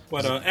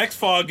 But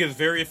X-Fog is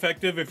very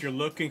effective if you're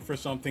looking for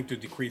something to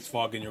decrease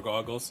fog in your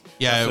goggles.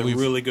 Yeah, That's a we've-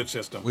 really good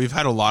system. We've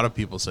had a lot of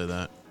people say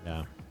that,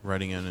 Yeah.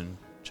 writing in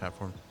chat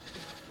form.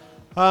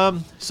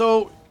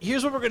 So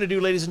here's what we're going to do,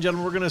 ladies and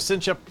gentlemen. We're going to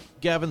cinch up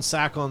Gavin's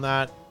sack on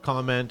that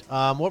comment.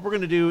 What we're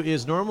going to do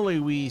is normally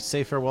we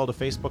say farewell to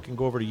Facebook and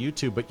go over to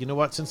YouTube. But you know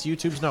what? Since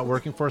YouTube's not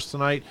working for us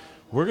tonight,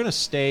 we're going to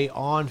stay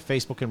on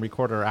Facebook and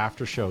record our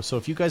after show. So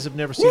if you guys have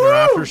never seen our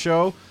after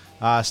show,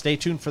 stay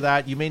tuned for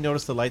that. You may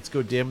notice the lights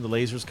go dim, the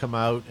lasers come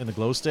out, and the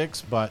glow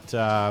sticks. But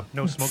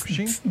No smoke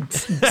machine?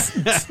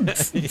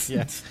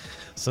 yeah.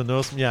 So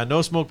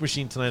no smoke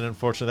machine tonight,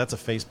 unfortunately. That's a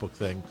Facebook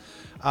thing.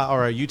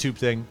 Or a YouTube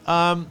thing.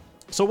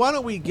 So why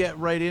don't we get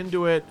right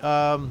into it?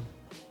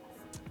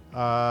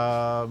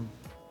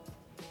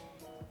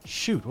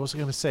 Shoot, what was I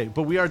going to say?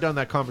 But we are done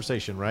that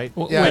conversation, right?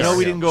 Well, Yeah, I know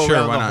we yeah. didn't go Sure,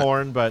 around why the not?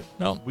 horn, but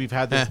No. we've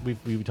had this. Eh.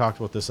 We've talked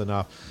about this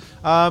enough.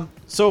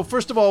 So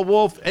first of all,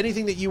 Wolf,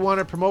 anything that you want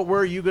to promote? Where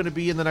are you going to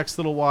be in the next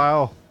little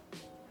while?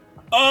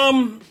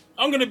 I'm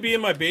going to be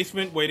in my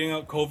basement waiting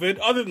out COVID.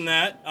 Other than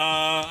that,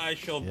 I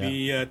shall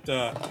be at...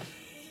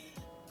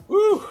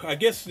 I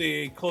guess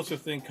the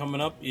closest thing coming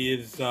up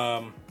is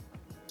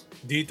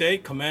D-Day,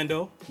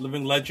 Commando,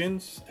 Living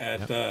Legends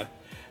at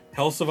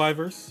Hell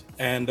Survivors,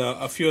 and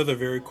a few other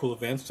very cool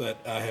events that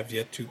I have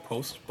yet to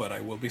post, but I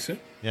will be soon.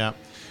 Yeah.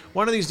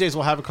 One of these days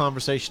we'll have a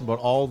conversation about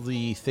all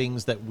the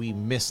things that we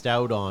missed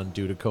out on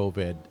due to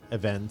COVID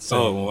events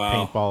and Oh,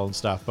 wow. paintball and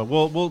stuff. But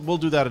we'll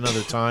do that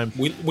another time.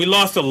 We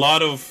lost a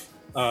lot of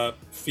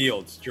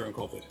fields during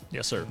COVID.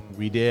 Yes, sir.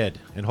 We did,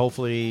 and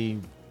hopefully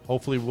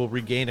we'll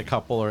regain a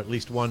couple or at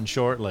least one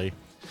shortly.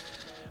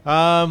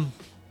 Yeah.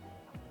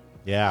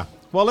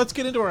 Well, let's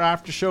get into our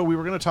after show. We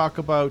were going to talk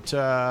about The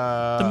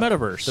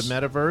metaverse. The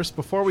metaverse.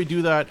 Before we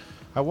do that,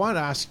 I want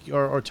to ask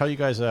or tell you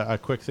guys a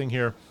quick thing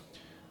here.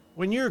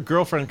 When your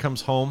girlfriend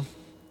comes home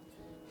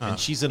and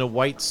she's in a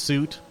white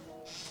suit,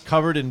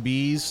 covered in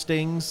bees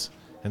stings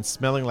and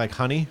smelling like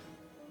honey,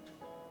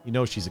 you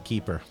know she's a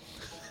keeper.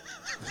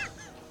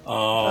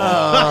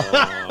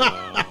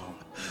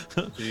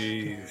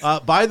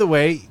 Jeez. By the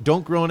way,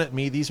 don't groan at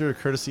me. These are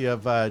courtesy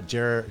of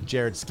Jared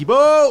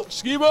Skibo.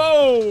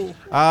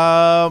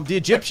 The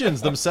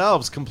Egyptians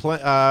themselves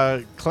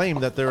claim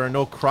that there are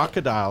no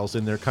crocodiles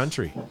in their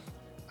country.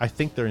 I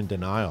think they're in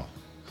denial.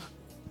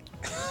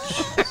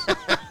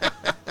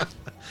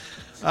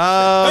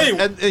 Hey, and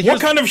what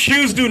here's- kind of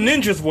shoes do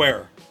ninjas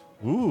wear?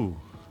 Ooh.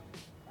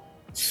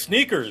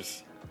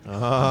 Sneakers. Did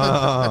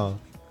I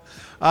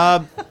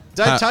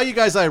tell you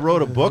guys I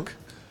wrote a book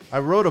I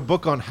wrote a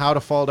book on how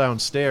to fall down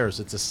stairs.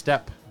 It's a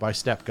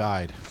step-by-step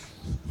guide.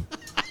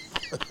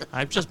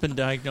 I've just been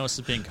diagnosed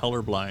as being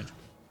colorblind.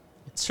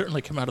 It's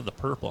certainly come out of the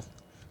purple.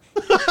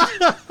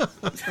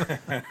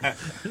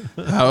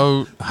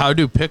 How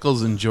do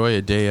pickles enjoy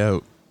a day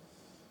out?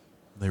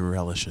 They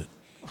relish it.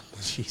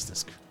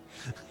 Jesus.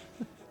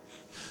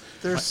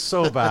 They're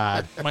so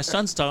bad. My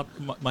son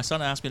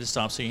asked me to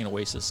stop singing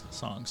Oasis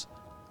songs.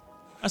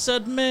 I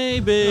said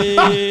maybe.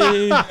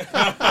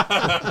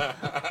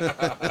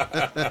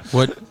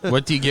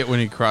 What do you get when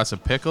you cross a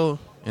pickle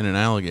and an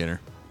alligator?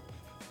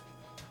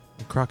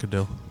 A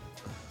crocodile.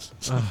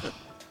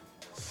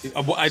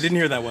 I didn't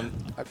hear that one.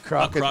 A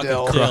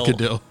crocodile.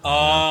 Crocodile.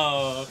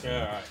 Oh, okay,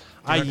 all right.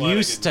 I I'm glad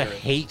used to didn't hear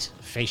it. hate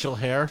facial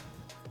hair,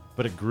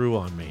 but it grew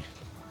on me.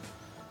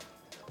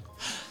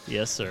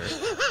 Yes, sir.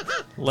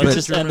 Let's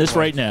just end this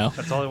right now.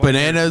 That's all I want to hear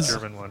is Bananas. the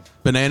German one.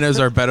 Bananas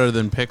are better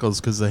than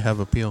pickles because they have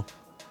a peel.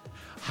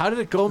 How did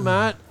it go,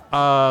 Matt?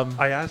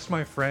 I asked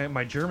my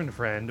German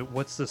friend,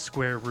 what's the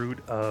square root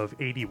of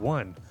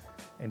 81?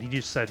 And he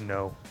just said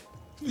no.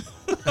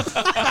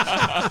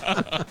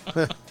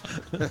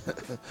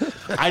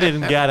 I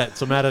didn't get it,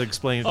 so Matt had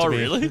explained it to Oh, me.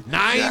 really?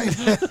 9!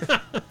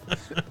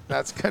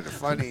 That's kind of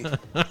funny.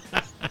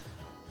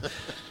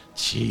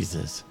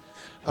 Jesus.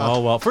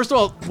 Oh, well. First of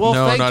all,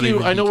 No, thank not you.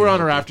 even I know he we're can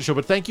on our help it. after show,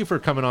 but thank you for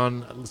coming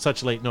on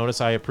such late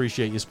notice. I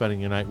appreciate you spending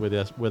your night with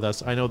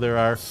us. I know there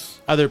are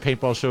other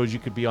paintball shows you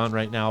could be on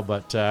right now,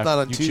 but Not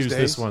on you choose Tuesdays.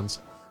 this one's.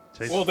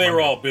 Well, they were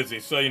all busy,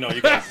 so you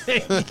guys.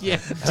 Yeah.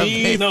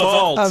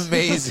 Default.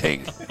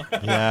 Amazing.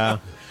 Yeah.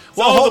 It's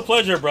always a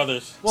pleasure,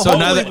 brothers. So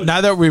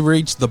now that we've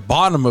reached the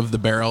bottom of the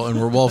barrel and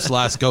we're Wolf's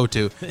last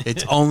go-to,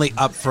 it's only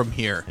up from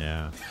here.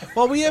 Yeah.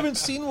 Well, we haven't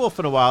seen Wolf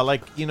in a while.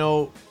 Like,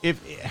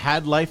 if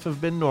had life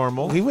have been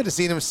normal, We would have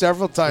seen him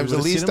several times. We At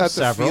would've least seen him at the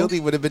several. field, he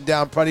would have been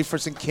down probably for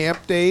some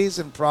camp days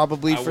and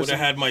probably I for would some.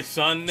 have had my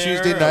son there.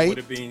 Tuesday I night. would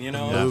have been,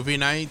 Movie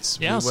nights.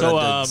 Yeah, We so,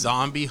 would've done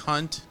zombie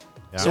hunt.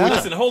 Yeah.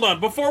 Listen, hold on.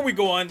 Before we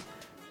go on,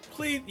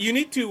 please, you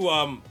need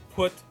to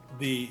put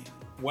the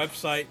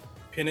website,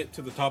 pin it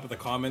to the top of the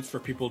comments for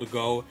people to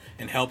go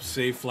and help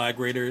save Flag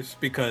Raiders,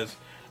 because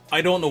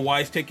I don't know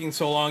why it's taking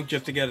so long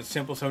just to get a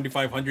simple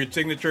 7,500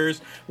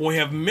 signatures. When we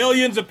have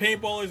millions of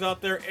paintballers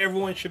out there,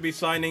 everyone should be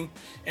signing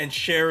and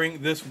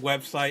sharing this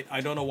website.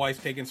 I don't know why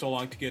it's taking so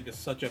long to get to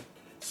such a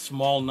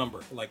small number.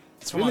 Like,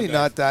 It's come on, really guys.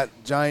 not that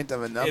giant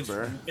of a It's,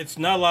 number. it's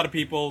not a lot of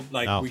people.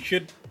 Like, No. we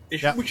should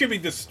Yeah. we should be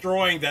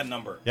destroying that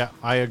number. Yeah,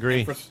 I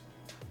agree. For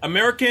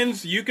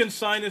Americans, you can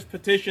sign this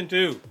petition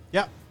too.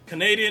 Yeah.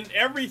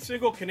 Every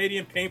single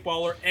Canadian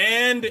paintballer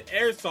and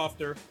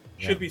airsofter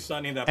should be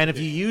signing that And if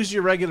petition. you use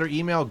your regular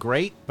email,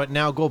 great. But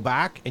now go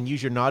back and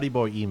use your Naughty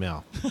Boy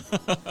email,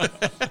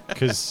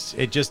 because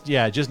it just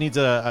needs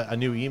a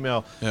new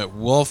email. At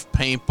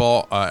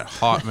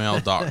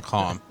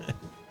wolfpaintball@hotmail.com.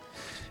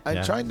 I'm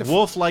Yeah. trying to.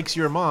 Wolf likes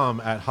your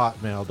mom at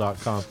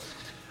hotmail.com.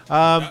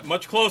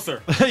 Much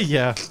closer.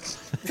 Yeah.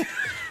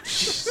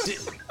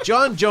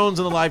 John Jones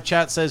in the live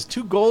chat says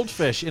 2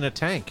 goldfish in a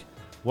tank.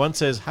 One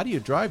says, "How do you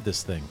drive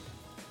this thing?"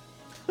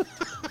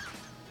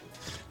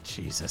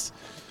 Jesus.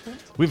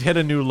 We've hit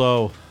a new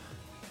low.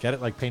 Get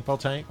it, like paintball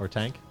tank or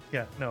tank?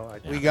 Yeah, no, I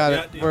We got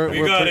it. Yeah, We're,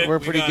 we we're, got pretty, it. we're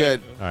We pretty got good.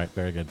 it. All right,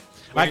 very good.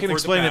 I Waiting can for it to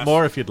explain it pass.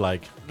 more if you'd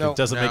like. No. It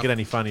doesn't No. make it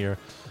any funnier.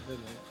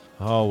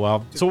 Oh,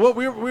 well. So what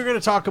we're going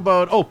to talk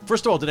about... Oh,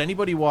 first of all, did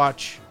anybody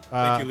watch...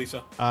 Thank you,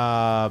 Lisa.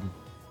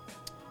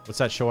 What's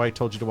that show I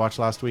told you to watch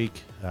last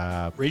week?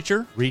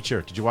 Reacher?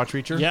 Reacher. Did you watch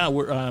Reacher? Yeah,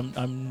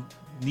 I'm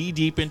knee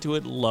deep into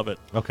it. Love it.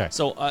 Okay.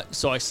 So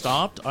I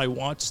stopped. I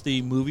watched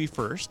the movie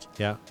first.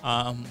 Yeah.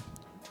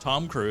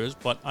 Tom Cruise,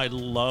 but I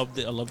love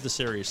the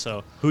series.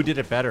 So Who did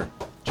it better?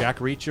 Jack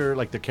Reacher,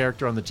 like the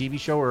character on the TV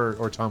show,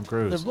 or Tom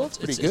Cruise? They're both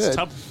pretty it's good.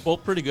 tough,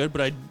 both pretty good.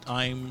 But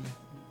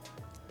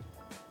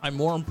I'm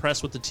more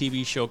impressed with the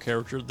TV show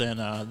character than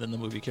the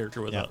movie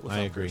character. With Yeah, with I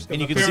Tom agree. Cruise.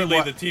 And you can see Apparently,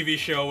 why... the TV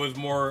show is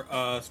more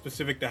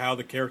specific to how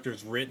the character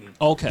is written.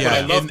 Okay. Yeah,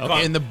 I love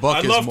in the book I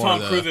is love more Tom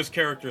the- Cruise's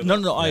character. No,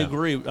 though. no, I Yeah.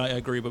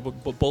 agree.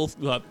 But both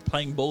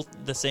playing both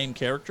the same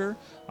character,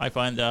 I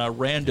find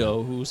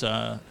Rando, who's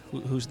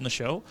in the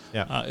show,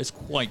 Yeah. is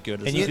quite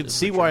good. And you can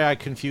see why I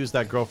confused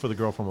that girl for the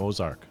girl from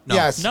Ozark. No.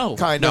 Yes, No.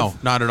 kind No,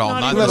 of. not at all.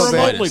 Not Not even the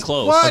remotely slightest.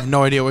 close. What? I have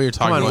no idea what you're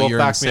talking on, about. Wolf, You're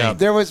back me insane. up.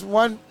 There was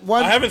one.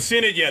 I haven't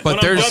seen it yet. But When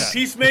I'm there's- done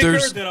Peacemaker,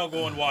 there's- then I'll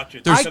go and watch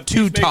it. There's Because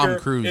two Tom Peacemaker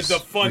Cruise is the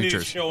funniest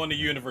Reachers. show in the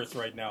universe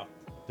right now.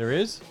 There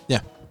is?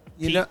 Yeah.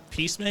 You know,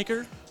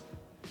 Peacemaker.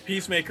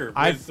 Peacemaker.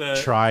 I've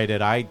with, tried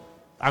it. I'm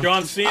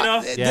John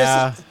Cena.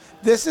 Yeah.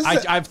 This is. I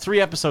have 3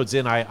 episodes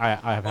in. I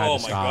have had Oh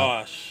to my stop.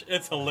 gosh,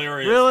 it's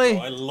hilarious. Really?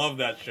 bro. I love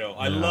that show.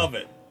 I love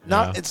it.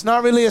 Not, it's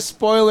not really a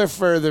spoiler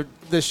for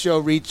the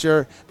show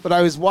Reacher, but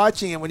I was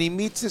watching it when he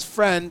meets his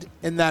friend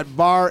in that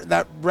bar,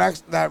 that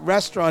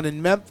restaurant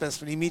in Memphis.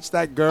 When he meets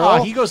that girl,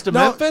 Oh, he goes to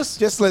No, Memphis?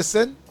 Just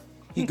listen.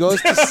 He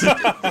goes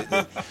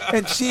to,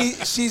 and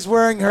she's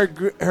wearing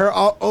her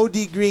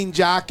OD green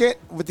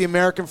jacket with the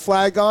American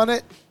flag on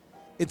it.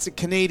 It's a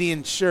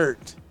Canadian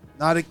shirt,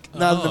 not an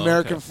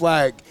American okay.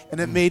 flag, and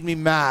it made me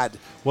mad.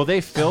 Well, they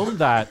filmed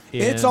that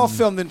in... It's all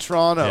filmed in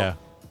Toronto. Yeah.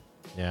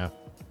 Yeah.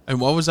 And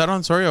what was that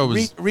on? Sorry, I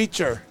was.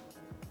 Reacher,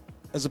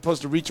 as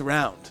opposed to reach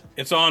around.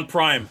 It's on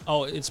Prime.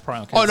 Oh, it's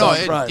Prime. Okay. Oh no!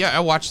 on Prime. Yeah, I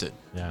watched it.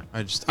 Yeah.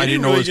 I Did didn't you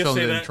know really it was just filmed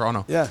say in that?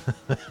 Toronto. Yeah.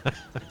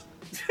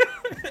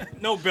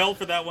 No bell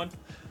for that one.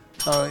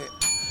 Oh,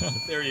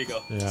 There you go.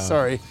 Yeah.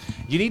 sorry.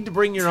 You need to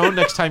bring your own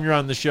next time you're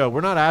on the show.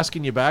 We're not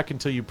asking you back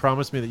until you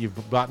promise me that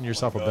you've gotten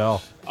yourself a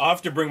bell. I'll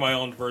have to bring my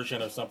own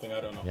version of something.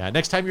 I don't know. Yeah,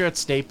 next time you're at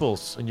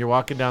Staples and you're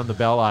walking down the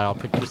bell aisle,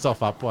 pick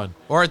yourself up one.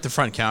 Or at the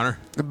front counter.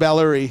 The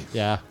Bellery.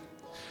 Yeah.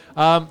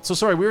 So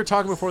sorry, we were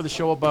talking before the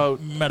show about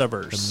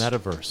Metaverse. the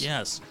metaverse.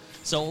 Yes.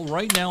 So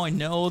right now, I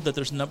know that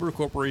there's a number of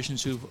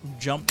corporations who've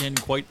jumped in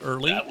quite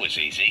early. That was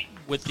easy.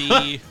 With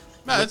the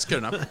No, that's good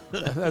enough.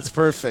 That's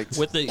perfect.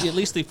 with the at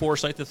least the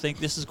foresight to think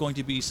this is going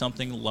to be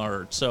something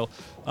large. So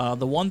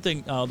the one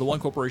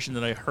corporation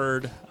that I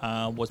heard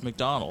was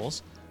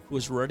McDonald's, who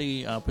was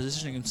already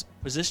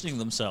positioning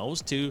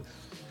themselves to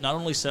not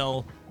only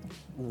sell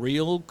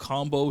real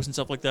combos and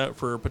stuff like that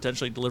for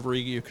potentially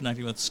delivery, you're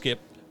connecting with Skip,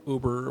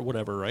 Uber, or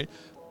whatever, right?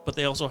 But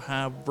they also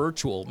have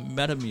virtual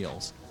meta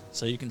meals,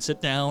 so you can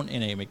sit down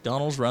in a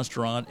McDonald's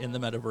restaurant in the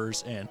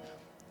metaverse and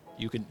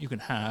you can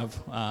have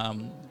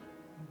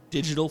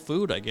digital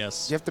food, I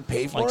guess. Do you have to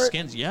pay for like it?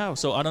 skins. Yeah.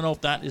 So I don't know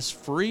if that is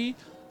free,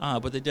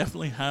 but they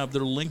definitely have.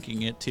 They're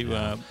linking it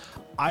to.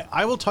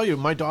 I will tell you,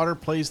 my daughter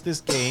plays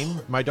this game.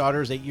 My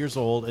daughter is 8 years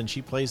old, and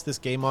she plays this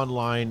game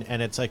online,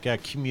 and it's like a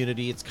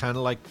community. It's kind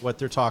of like what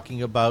they're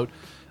talking about.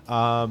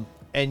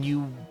 And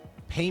you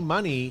pay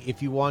money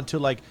if you want to,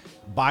 like,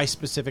 buy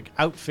specific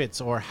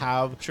outfits or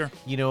have, Sure.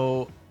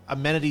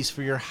 amenities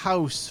for your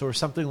house or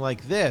something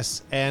like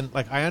this. And,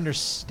 like, I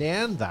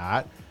understand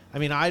that. I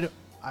mean,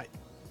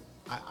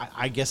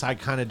 I guess I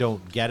kind of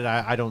don't get it.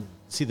 I don't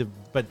see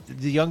but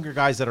the younger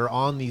guys that are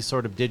on these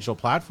sort of digital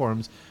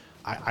platforms,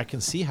 I can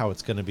see how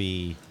it's going to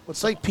be.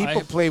 It's like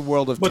people play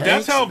World of But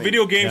Tanks. that's how and they-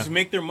 video games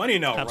make their money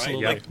now,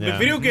 Absolutely. right? Like Yeah. the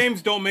video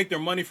games don't make their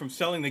money from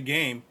selling the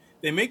game.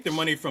 They make their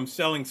money from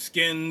selling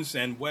skins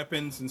and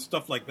weapons and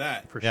stuff like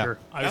that. For Yeah. sure.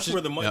 That's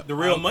where the Yep. the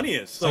real money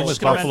is. So Same with it's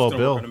gonna Buffalo work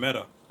Bill. in the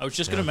meta. I was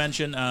just going to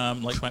mention,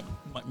 like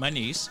my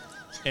niece,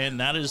 and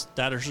that is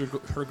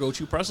her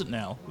go-to present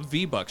now.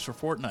 V-Bucks for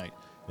Fortnite.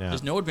 Yeah.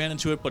 There's no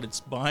advantage to it, but it's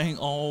buying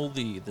all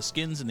the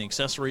skins and the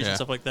accessories Yeah. and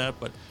stuff like that.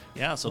 But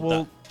yeah, so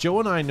Well, Joe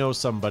and I know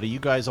somebody. You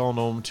guys all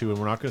know him too, and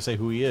we're not going to say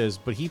who he is,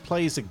 but he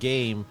plays a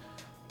game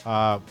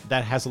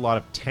that has a lot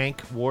of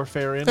tank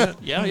warfare in it.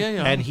 yeah.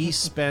 And he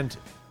spent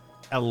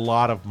a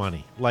lot of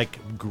money, like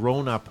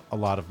grown up a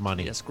lot of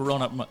money. yes,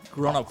 grown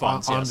up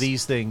funds on yes.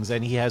 these things,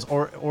 and he has,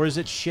 or is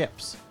it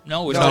ships?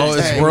 No, it's No, No, not.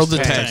 it's tanks. World of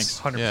Tanks. Tanks.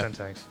 100%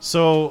 Yeah. tanks.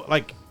 So,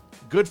 like,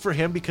 good for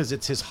him because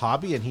it's his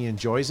hobby and he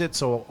enjoys it.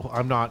 So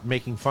I'm not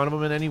making fun of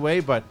him in any way,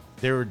 but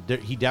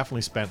he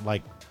definitely spent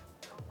like,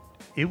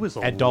 It was a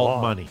Adult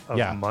lot money. of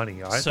Yeah.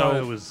 money. I So- thought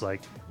it was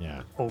like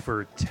yeah,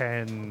 over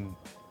 10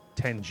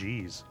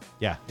 Gs.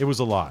 yeah, it was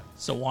a lot.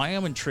 So why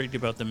I'm intrigued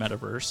about the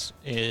metaverse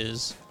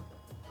is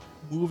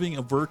moving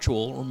a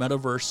virtual or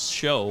metaverse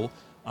show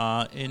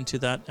into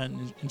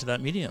that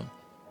medium.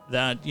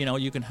 That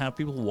you can have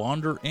people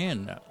wander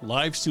in,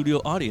 live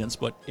studio audience,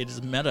 but it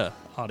is meta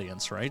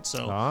audience, right?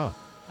 So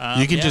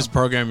You can yeah. just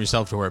program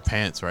yourself to wear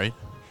pants, right?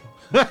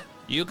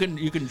 You can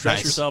dress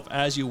Nice. yourself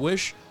as you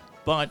wish,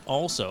 but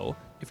also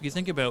if you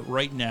think about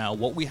right now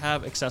what we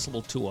have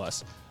accessible to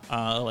us,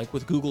 like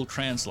with Google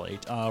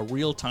Translate,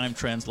 real-time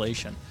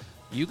translation,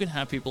 you can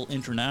have people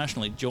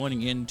internationally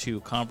joining into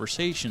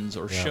conversations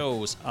or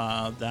shows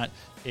that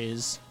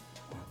is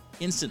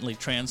instantly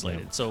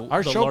translated. So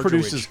Our the show larger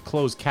produces reach.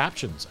 closed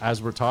captions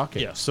as we're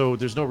talking. Yes. So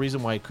there's no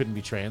reason why it couldn't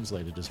be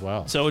translated as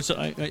well. So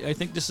I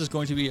think this is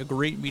going to be a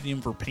great medium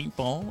for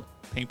paintball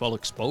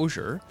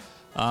exposure.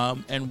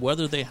 And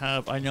whether they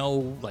have, I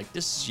know, like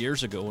this is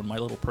years ago when my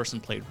little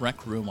person played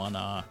Rec Room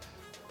on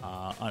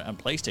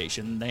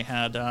PlayStation, they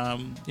had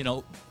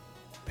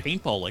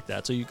paintball like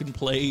that, so you can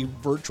play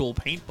virtual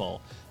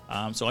paintball.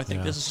 So I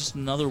think this is just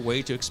another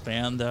way to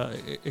expand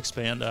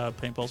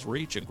paintball's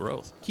reach and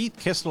growth. Keith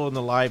Kistel in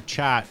the live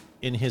chat,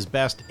 in his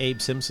best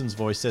Abe Simpson's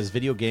voice, says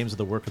video games are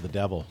the work of the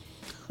devil.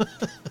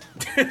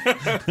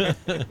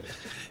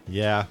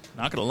 Yeah,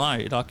 Not gonna lie,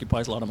 it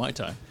occupies a lot of my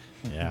time.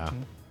 yeah,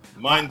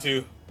 Mine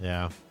too.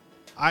 yeah.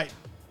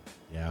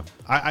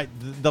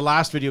 The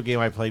last video game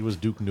I played was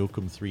Duke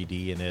Nukem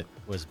 3D, and it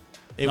was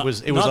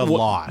a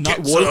lot. Not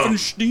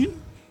Wolfenstein.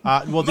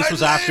 Well, this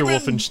was after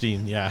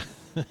Wolfenstein. Yeah.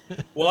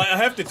 Well, I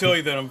have to tell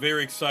you that I'm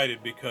very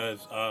excited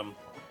because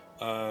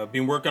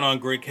been working on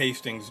Greg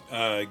Hastings'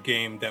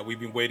 game that we've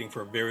been waiting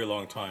for a very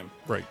long time.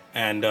 Right.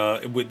 And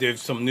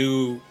there's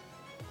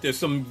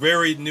some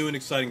very new and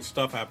exciting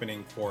stuff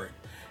happening for it.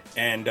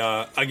 And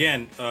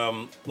again,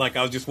 like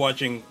I was just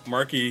watching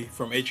Marky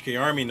from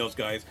HK Army and those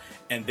guys,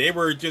 and they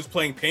were just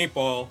playing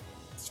paintball,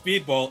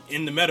 speedball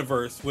in the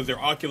metaverse with their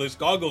Oculus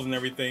goggles and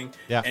everything.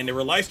 Yeah. And they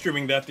were live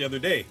streaming that the other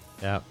day.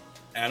 Yeah.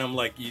 And I'm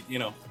like,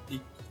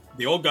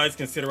 the old guys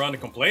can sit around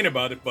and complain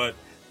about it, but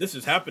this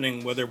is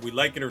happening whether we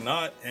like it or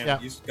not, and Yeah.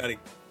 you just got to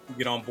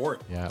get on board.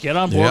 Yeah. Get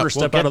on board Yep. or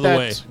step out of the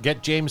way.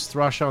 Get James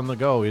Thrush on the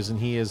go. Isn't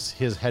he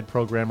his head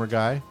programmer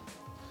guy?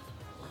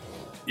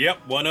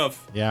 Yep, one of.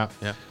 Yeah.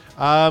 Yeah.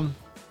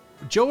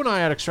 Joe and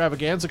I at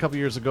Extravaganza a couple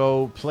years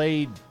ago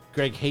played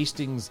Greg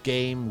Hastings'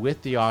 game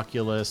with the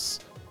Oculus,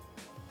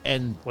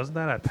 and Wasn't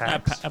that at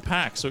PAX? A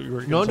pack. So you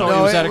were No, it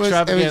was at It was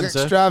Extravaganza.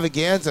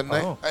 Extravaganza. And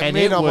Oh. And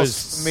it it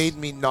almost was- made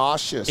me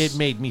nauseous. it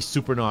made me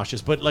super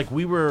nauseous. But like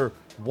we were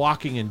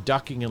walking and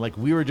ducking, and like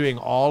we were doing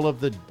all of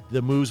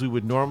the moves we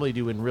would normally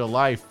do in real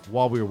life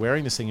while we were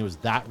wearing this thing. It was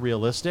that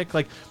realistic.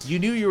 Like you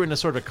knew you were in a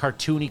sort of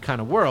cartoony kind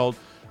of world,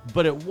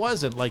 but it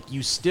wasn't. Like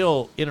you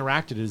still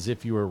interacted as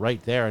if you were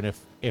right there. And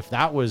if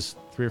that was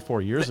 3 or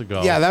 4 years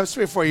ago, Yeah, that was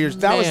 3 or 4 years.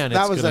 That Man, was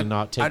it's was gonna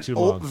not take an too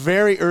long.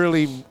 very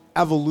early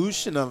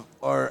evolution of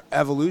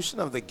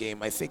the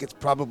game. I think it's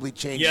probably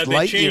changed. Yeah, they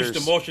light changed years.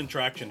 the motion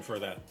traction for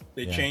that.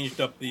 They Yeah. changed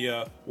up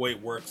the way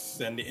it works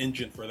and the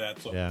engine for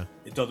that, so Yeah.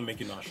 it doesn't make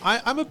you nauseous.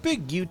 I'm a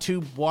big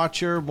YouTube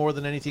watcher more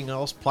than anything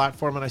else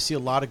platform, and I see a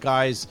lot of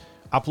guys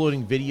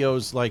uploading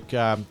videos like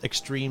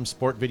extreme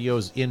sport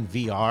videos in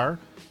VR.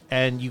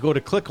 And you go to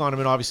click on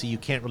them, and obviously you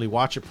can't really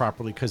watch it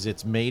properly because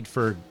it's made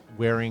for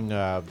wearing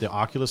the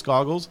Oculus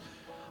goggles.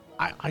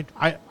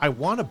 I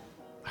want to.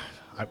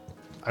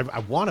 I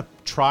want to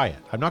try it.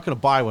 I'm not going to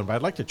buy one, but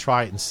I'd like to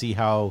try it and see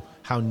how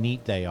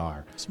neat they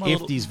are. Small If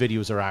little- these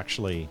videos are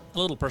actually A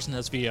little person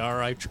has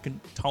VR. I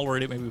can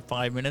tolerate it maybe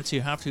 5 minutes.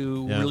 You have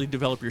to Yeah. really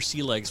develop your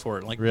sea legs for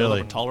it, like Really?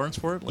 develop a tolerance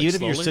for it. Like even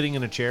if you're slowly. sitting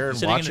in a chair and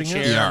Sitting watching in a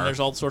chair, it. Yeah. and there's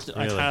all sorts of.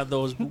 I've Really? had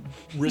those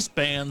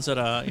wristbands that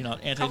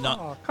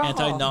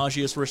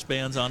anti-nauseous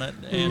wristbands on it,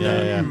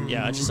 and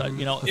Yeah. I just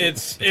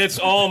It's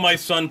all my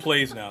son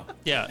plays now.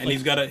 Yeah, and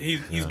like-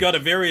 he's got a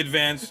very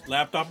advanced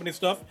laptop and his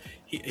stuff.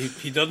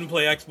 He doesn't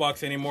play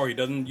Xbox anymore. He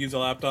doesn't use a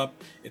laptop.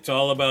 It's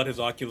all about his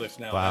Oculus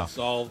now. Wow. That's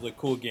all the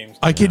cool games.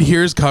 I could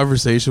hear his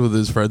conversation with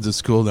his friends at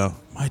school now.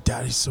 My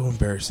daddy's so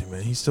embarrassing,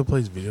 man. He still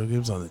plays video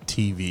games on the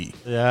TV.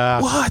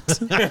 Yeah. What?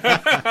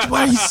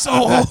 Why he's so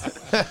old?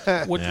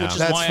 which is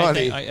That's why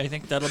funny. I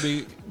think that'll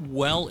be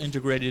well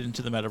integrated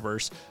into the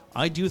metaverse.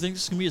 I do think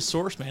this is gonna be a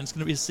source, man. It's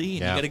gonna be a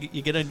scene. Yeah.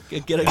 You gotta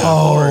get it.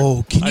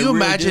 Oh, can I you really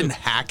imagine do.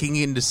 hacking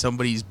into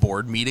somebody's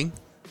board meeting?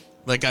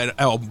 Like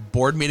a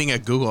board meeting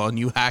at Google, and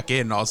you hack in,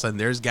 and all of a sudden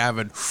there's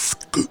Gavin,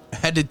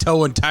 head to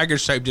toe in tiger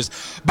stripe, just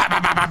bah, bah,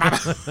 bah,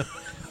 bah, bah.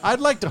 I'd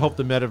like to hope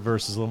the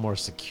metaverse is a little more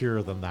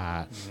secure than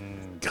that.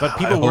 But God,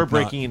 people I were hope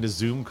breaking into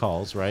Zoom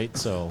calls, right?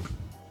 So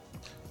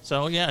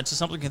So yeah, it's just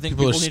something I think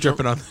People are need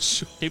stripping to, on the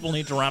show. people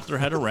need to wrap their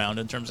head around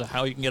in terms of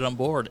how you can get on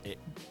board.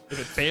 If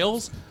it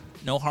fails,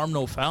 no harm,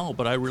 no foul.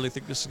 But I really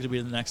think this is going to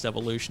be the next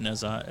evolution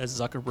as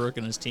Zuckerberg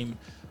and his team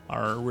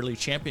are really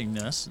championing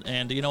this.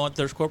 And you know what?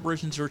 There's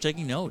corporations who are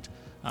taking note.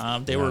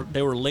 They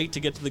were late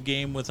to get to the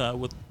game with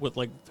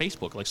like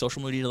Facebook, like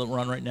social media doesn't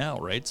run right now,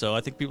 right? So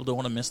I think people don't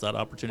want to miss that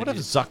opportunity. what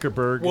if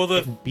Zuckerberg Well, the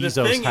and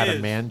Bezos thing had a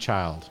is-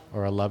 man-child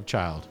or a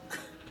love-child?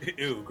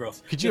 Ew,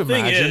 gross. Could you the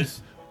thing imagine?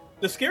 Is,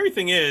 the scary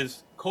thing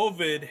is,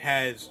 COVID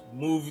has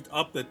moved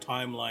up the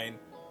timeline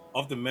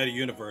of the meta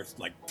universe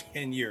like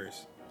 10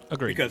 years.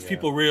 Agreed. Because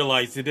people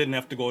realized they didn't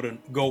have to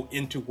go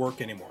into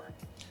work anymore,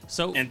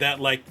 So and that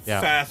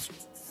Yeah. fast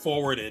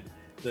forwarded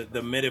the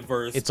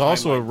metaverse. It's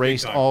also timeline big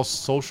erased time. all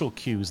social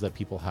cues that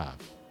people have.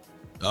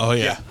 Oh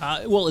yeah.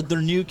 well,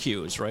 they're new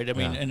cues, right? I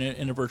mean, Yeah.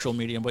 in a virtual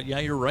medium. But yeah,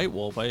 you're right,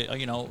 Wolf.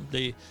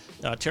 The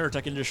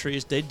TerraTech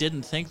Industries, they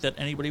didn't think that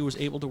anybody was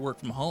able to work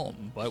from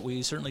home, but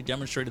we certainly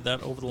demonstrated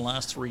that over the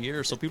last 3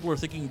 years. So people are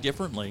thinking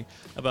differently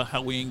about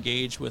how we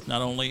engage with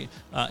not only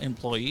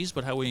employees,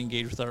 but how we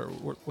engage with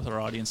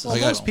our audiences. Well,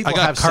 as most well. people I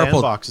got have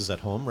carpal- sandboxes at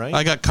home, right?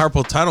 I got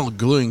carpal tunnel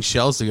gluing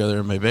shells together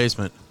in my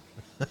basement.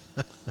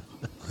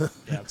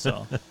 Yeah,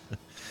 so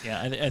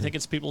yeah, I think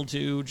it's people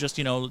to just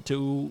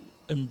to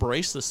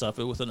embrace this stuff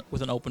with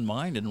an open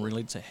mind and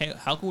really say, hey,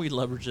 how can we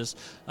leverage this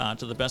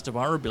to the best of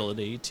our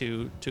ability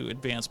to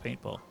advance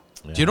paintball?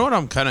 Do you know what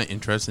I'm kind of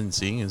interested in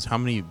seeing is how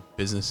many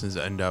businesses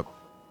end up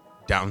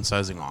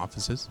downsizing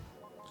offices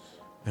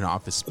and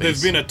office space?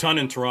 There's been a ton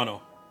in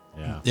Toronto.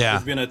 yeah. yeah.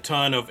 There's been a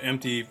ton of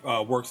empty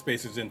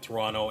workspaces in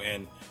Toronto,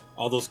 and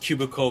all those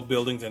cubicle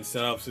buildings and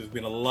setups. There's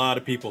been a lot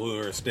of people who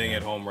are staying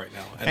at home right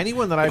now. And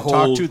Anyone that the I've whole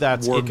talked to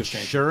that's work is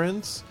changing.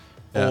 insurance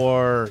Yeah.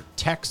 or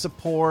tech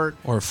support,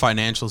 Or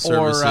financial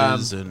Or,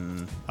 services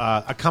and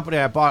a company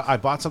I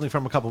bought something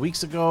from a couple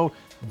weeks ago.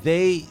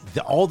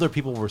 All their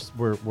people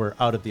were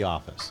out of the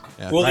office.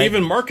 yeah. Well, Right.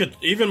 even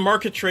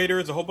market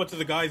traders, a whole bunch of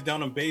the guys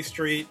down on Bay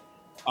Street.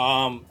 A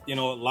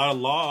lot of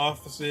law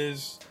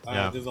offices.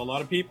 Yeah. There's a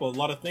lot of people, a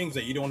lot of things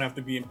that you don't have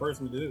to be in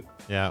person to do.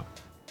 Yeah.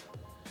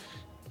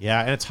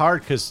 Yeah, and it's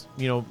hard because,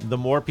 the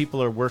more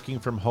people are working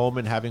from home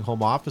and having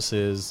home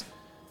offices,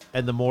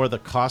 and the more the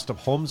cost of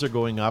homes are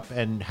going up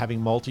and having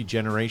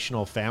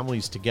multi-generational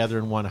families together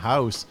in one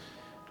house,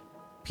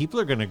 people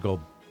are going to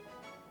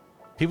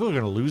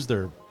lose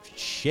their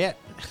shit.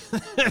 Do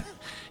you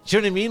know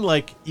what I mean?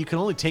 Like, you can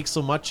only take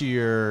so much of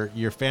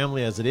your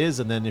family as it is,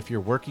 and then if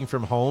you're working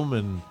from home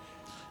and...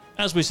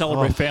 As we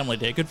celebrate Oh. Family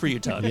Day, good for you,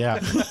 Todd. Yeah.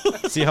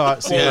 See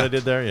what I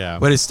did there? Yeah.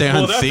 way to stay on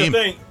Well, that's theme.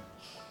 the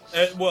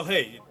thing.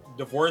 Hey,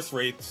 divorce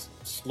rates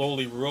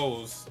slowly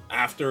rose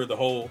after the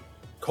whole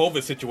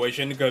COVID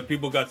situation because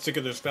people got sick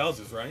of their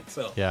spouses, right?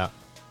 So Yeah.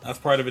 That's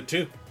part of it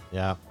too.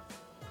 Yeah.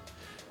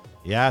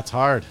 Yeah, it's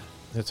hard.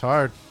 It's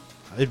hard.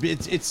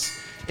 It's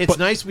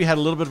nice we had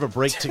a little bit of a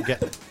break to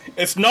get.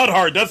 It's not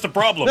hard. That's the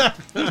problem.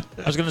 I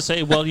was going to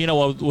say, well,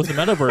 with the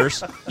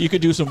metaverse, you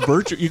could do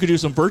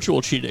some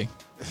virtual cheating.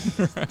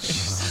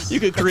 You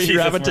could create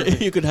your avatar.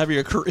 You could have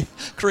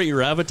create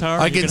your avatar.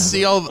 I can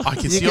see all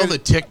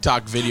the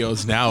TikTok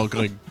videos now,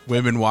 like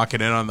women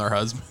walking in on their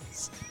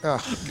husbands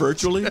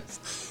virtually.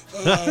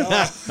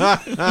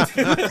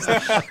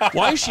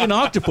 Why is she an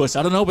octopus?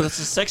 I don't know, but that's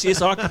the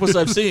sexiest octopus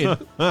I've seen.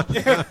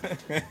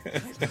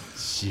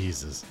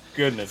 Jesus.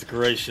 Goodness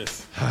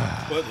gracious.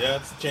 But yeah,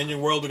 it's a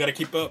changing world. We got to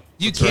keep up.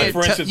 You can't.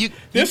 For instance,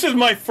 this is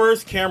my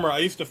first camera I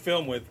used to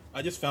film with.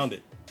 I just found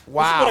it.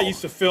 Wow. This is what I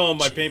used to film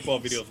my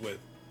paintball videos with.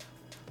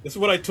 This is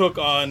what I took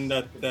on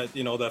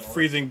that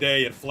freezing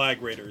day at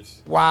Flag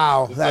Raiders.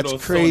 Wow, that's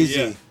crazy.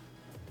 Sony,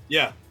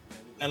 yeah.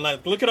 And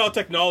look at how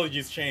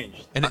technology's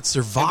changed. And it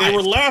survived. And they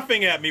were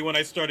laughing at me when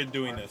I started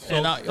doing this.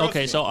 So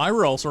so I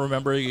also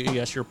remember,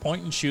 yes, your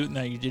point and shoot.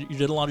 Now you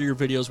did a lot of your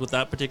videos with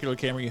that particular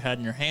camera you had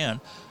in your hand.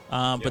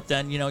 But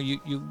then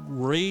you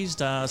raised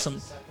some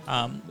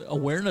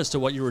awareness to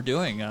what you were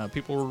doing.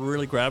 People were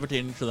really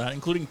gravitating to that,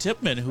 including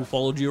Tipman, who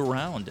followed you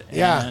around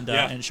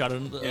and shot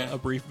a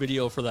brief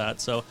video for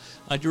that. So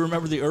I do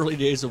remember the early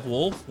days of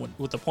Wolf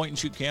with the point and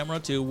shoot camera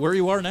to where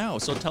you are now.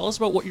 So tell us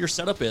about what your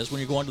setup is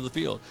when you go onto the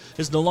field.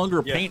 It's no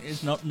longer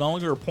it's no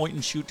longer a point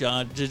and shoot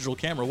digital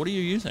camera. What are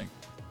you using?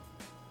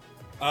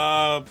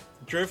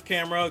 Drift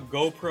camera,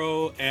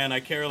 GoPro, and I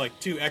carry like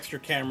 2 extra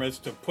cameras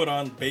to put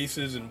on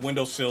bases and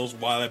windowsills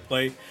while I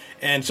play.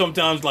 And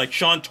sometimes like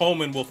Sean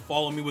Tolman will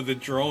follow me with a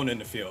drone in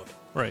the field.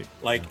 Right.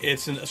 Like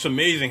it's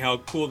amazing how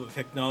cool the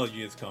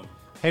technology has come.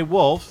 Hey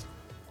Wolf,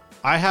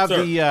 I have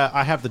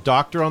the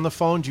doctor on the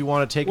phone. Do you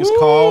want to take his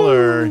call,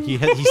 or he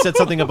said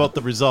something about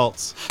the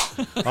results?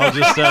 I'll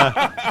just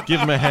give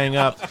him a hang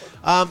up.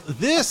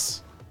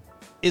 This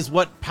is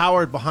what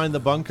powered Behind the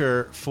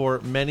Bunker for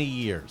many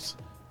years.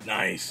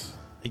 Nice.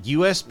 A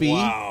USB,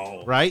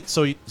 wow. Right?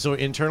 So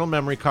internal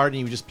memory card,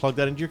 and you just plug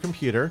that into your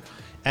computer,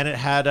 and it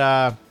has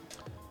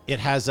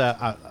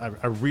a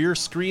rear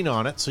screen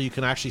on it, so you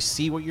can actually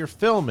see what you're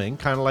filming,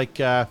 kind of like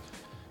your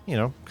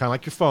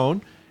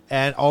phone,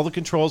 and all the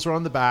controls are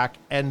on the back.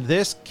 And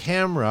this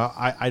camera,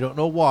 I don't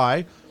know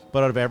why,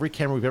 but out of every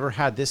camera we've ever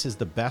had, this is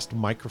the best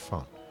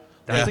microphone.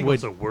 That thing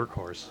was a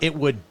workhorse. It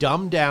would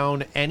dumb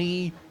down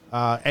any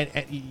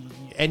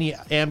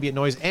ambient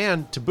noise,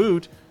 and to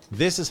boot,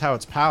 this is how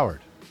it's powered.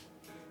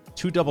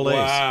 2 AA's.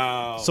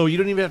 Wow. So you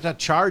don't even have to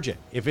charge it.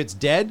 If it's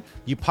dead,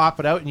 you pop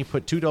it out and you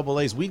put 2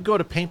 AA's. We'd go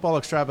to Paintball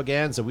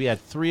Extravaganza. We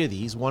had 3 of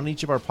these, one in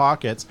each of our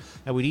pockets,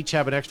 and we'd each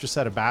have an extra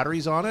set of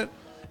batteries on it.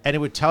 And it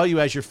would tell you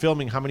as you're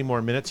filming how many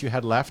more minutes you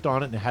had left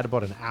on it, and it had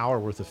about an hour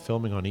worth of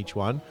filming on each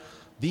one.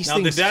 These now,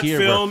 things did that here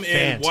film were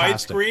in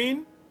fantastic.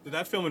 widescreen? Did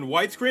that film in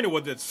widescreen, or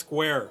was it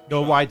square?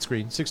 No,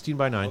 widescreen,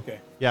 16:9.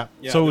 Okay. Yeah.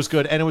 So it was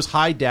good, and it was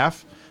high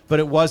def, but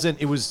it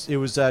wasn't. It was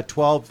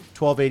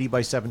 1280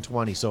 by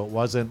 720, so it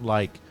wasn't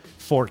like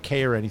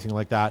 4K or anything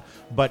like that.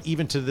 But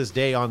even to this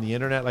day on the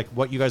internet, like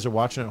what you guys are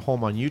watching at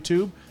home on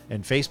YouTube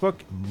and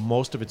Facebook,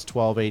 most of it's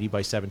 1280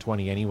 by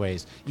 720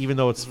 anyways. Even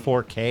though it's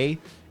 4K,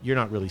 you're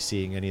not really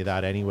seeing any of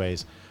that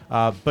anyways.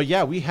 But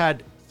yeah, we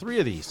had 3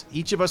 of these.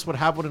 Each of us would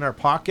have one in our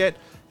pocket,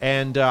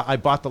 and I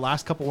bought the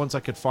last couple ones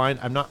I could find.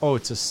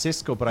 It's a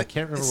Cisco, but I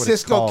can't remember what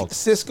it's called.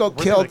 Cisco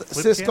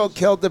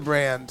killed the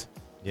brand.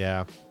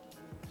 Yeah.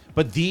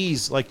 But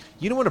these, like,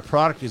 when a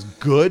product is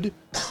good,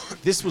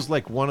 this was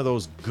like one of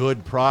those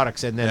good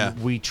products, and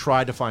then we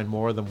tried to find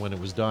more of them when it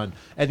was done.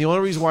 And the only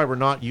reason why we're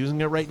not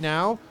using it right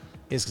now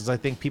is because I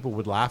think people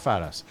would laugh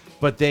at us.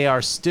 But they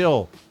are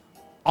still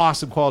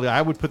awesome quality.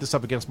 I would put this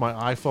up against my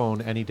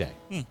iPhone any day.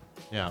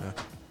 Yeah,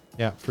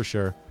 for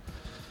sure.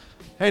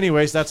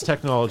 Anyways, that's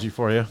technology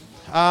for you.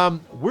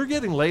 We're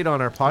getting late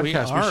on our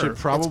podcast. We should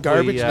probably it's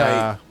garbage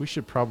night. We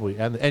should probably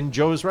and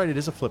Joe is right. It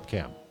is a flip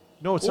cam.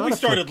 No, it's not. We a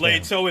flip started late,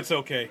 cam. so it's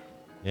okay.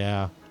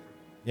 Yeah,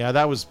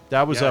 that was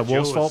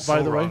Wolf's fault,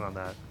 by the way. On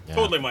that. Yeah.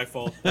 Totally my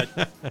fault. I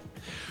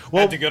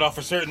had to get off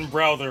a certain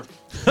browser.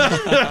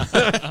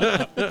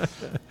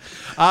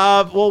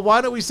 Well,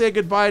 why don't we say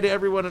goodbye to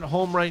everyone at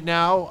home right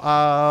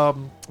now?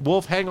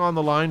 Wolf, hang on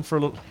the line for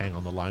a little. Hang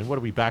on the line. What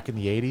are we back in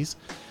the 80s?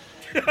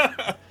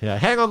 Yeah,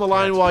 hang on the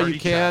line while you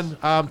can.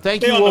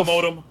 Thank you, Wolf.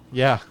 On the modem.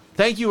 Yeah,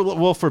 thank you,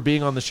 Wolf, for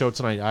being on the show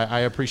tonight. I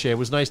appreciate it. It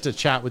was nice to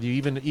chat with you,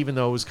 even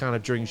though it was kind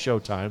of during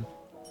showtime.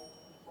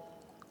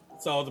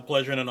 It's always a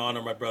pleasure and an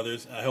honor, my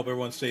brothers. I hope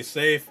everyone stays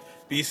safe,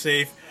 be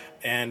safe,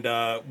 and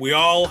we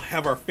all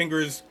have our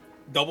fingers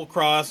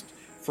double-crossed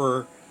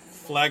for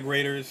Flag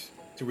Raiders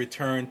to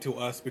return to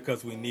us,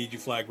 because we need you,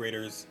 Flag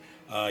Raiders.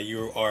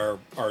 You are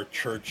our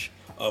Church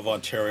of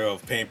Ontario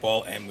of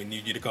Paintball, and we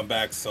need you to come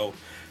back. So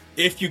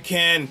if you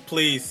can,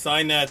 please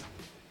sign that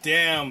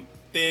damn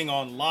thing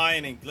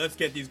online, and let's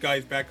get these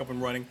guys back up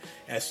and running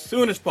as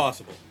soon as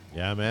possible.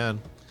 Yeah,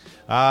 man.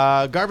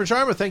 Garbage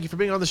Armor, thank you for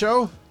being on the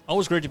show.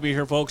 Always great to be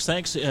here, folks.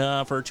 Thanks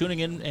for tuning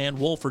in, and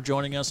Wolf for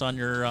joining us on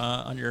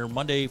your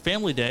Monday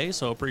Family Day.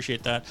 So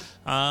appreciate that.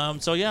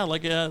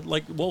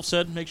 Like Wolf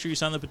said, make sure you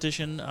sign the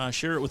petition,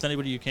 share it with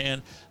anybody you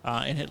can,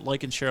 and hit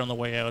like and share on the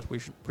way out. We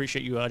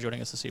appreciate you joining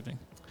us this evening.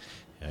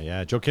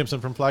 Yeah. Joe Kimson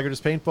from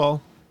Flaggers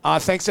Paintball.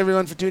 Thanks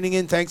everyone for tuning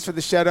in. Thanks for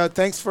the shout out.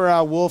 Thanks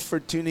for Wolf for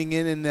tuning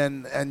in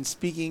and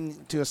speaking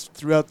to us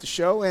throughout the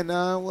show. And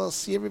we'll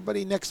see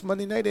everybody next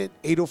Monday night at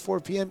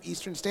 8:04 p.m.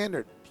 Eastern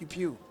Standard. Pew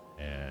pew.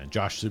 And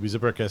Josh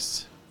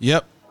Zubizabrickus.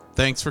 Yep.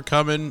 Thanks for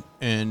coming,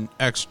 and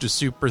extra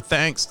super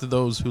thanks to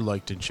those who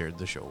liked and shared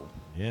the show.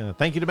 Yeah.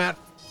 Thank you to Matt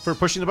for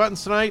pushing the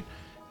buttons tonight.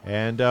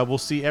 And we'll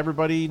see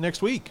everybody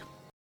next week.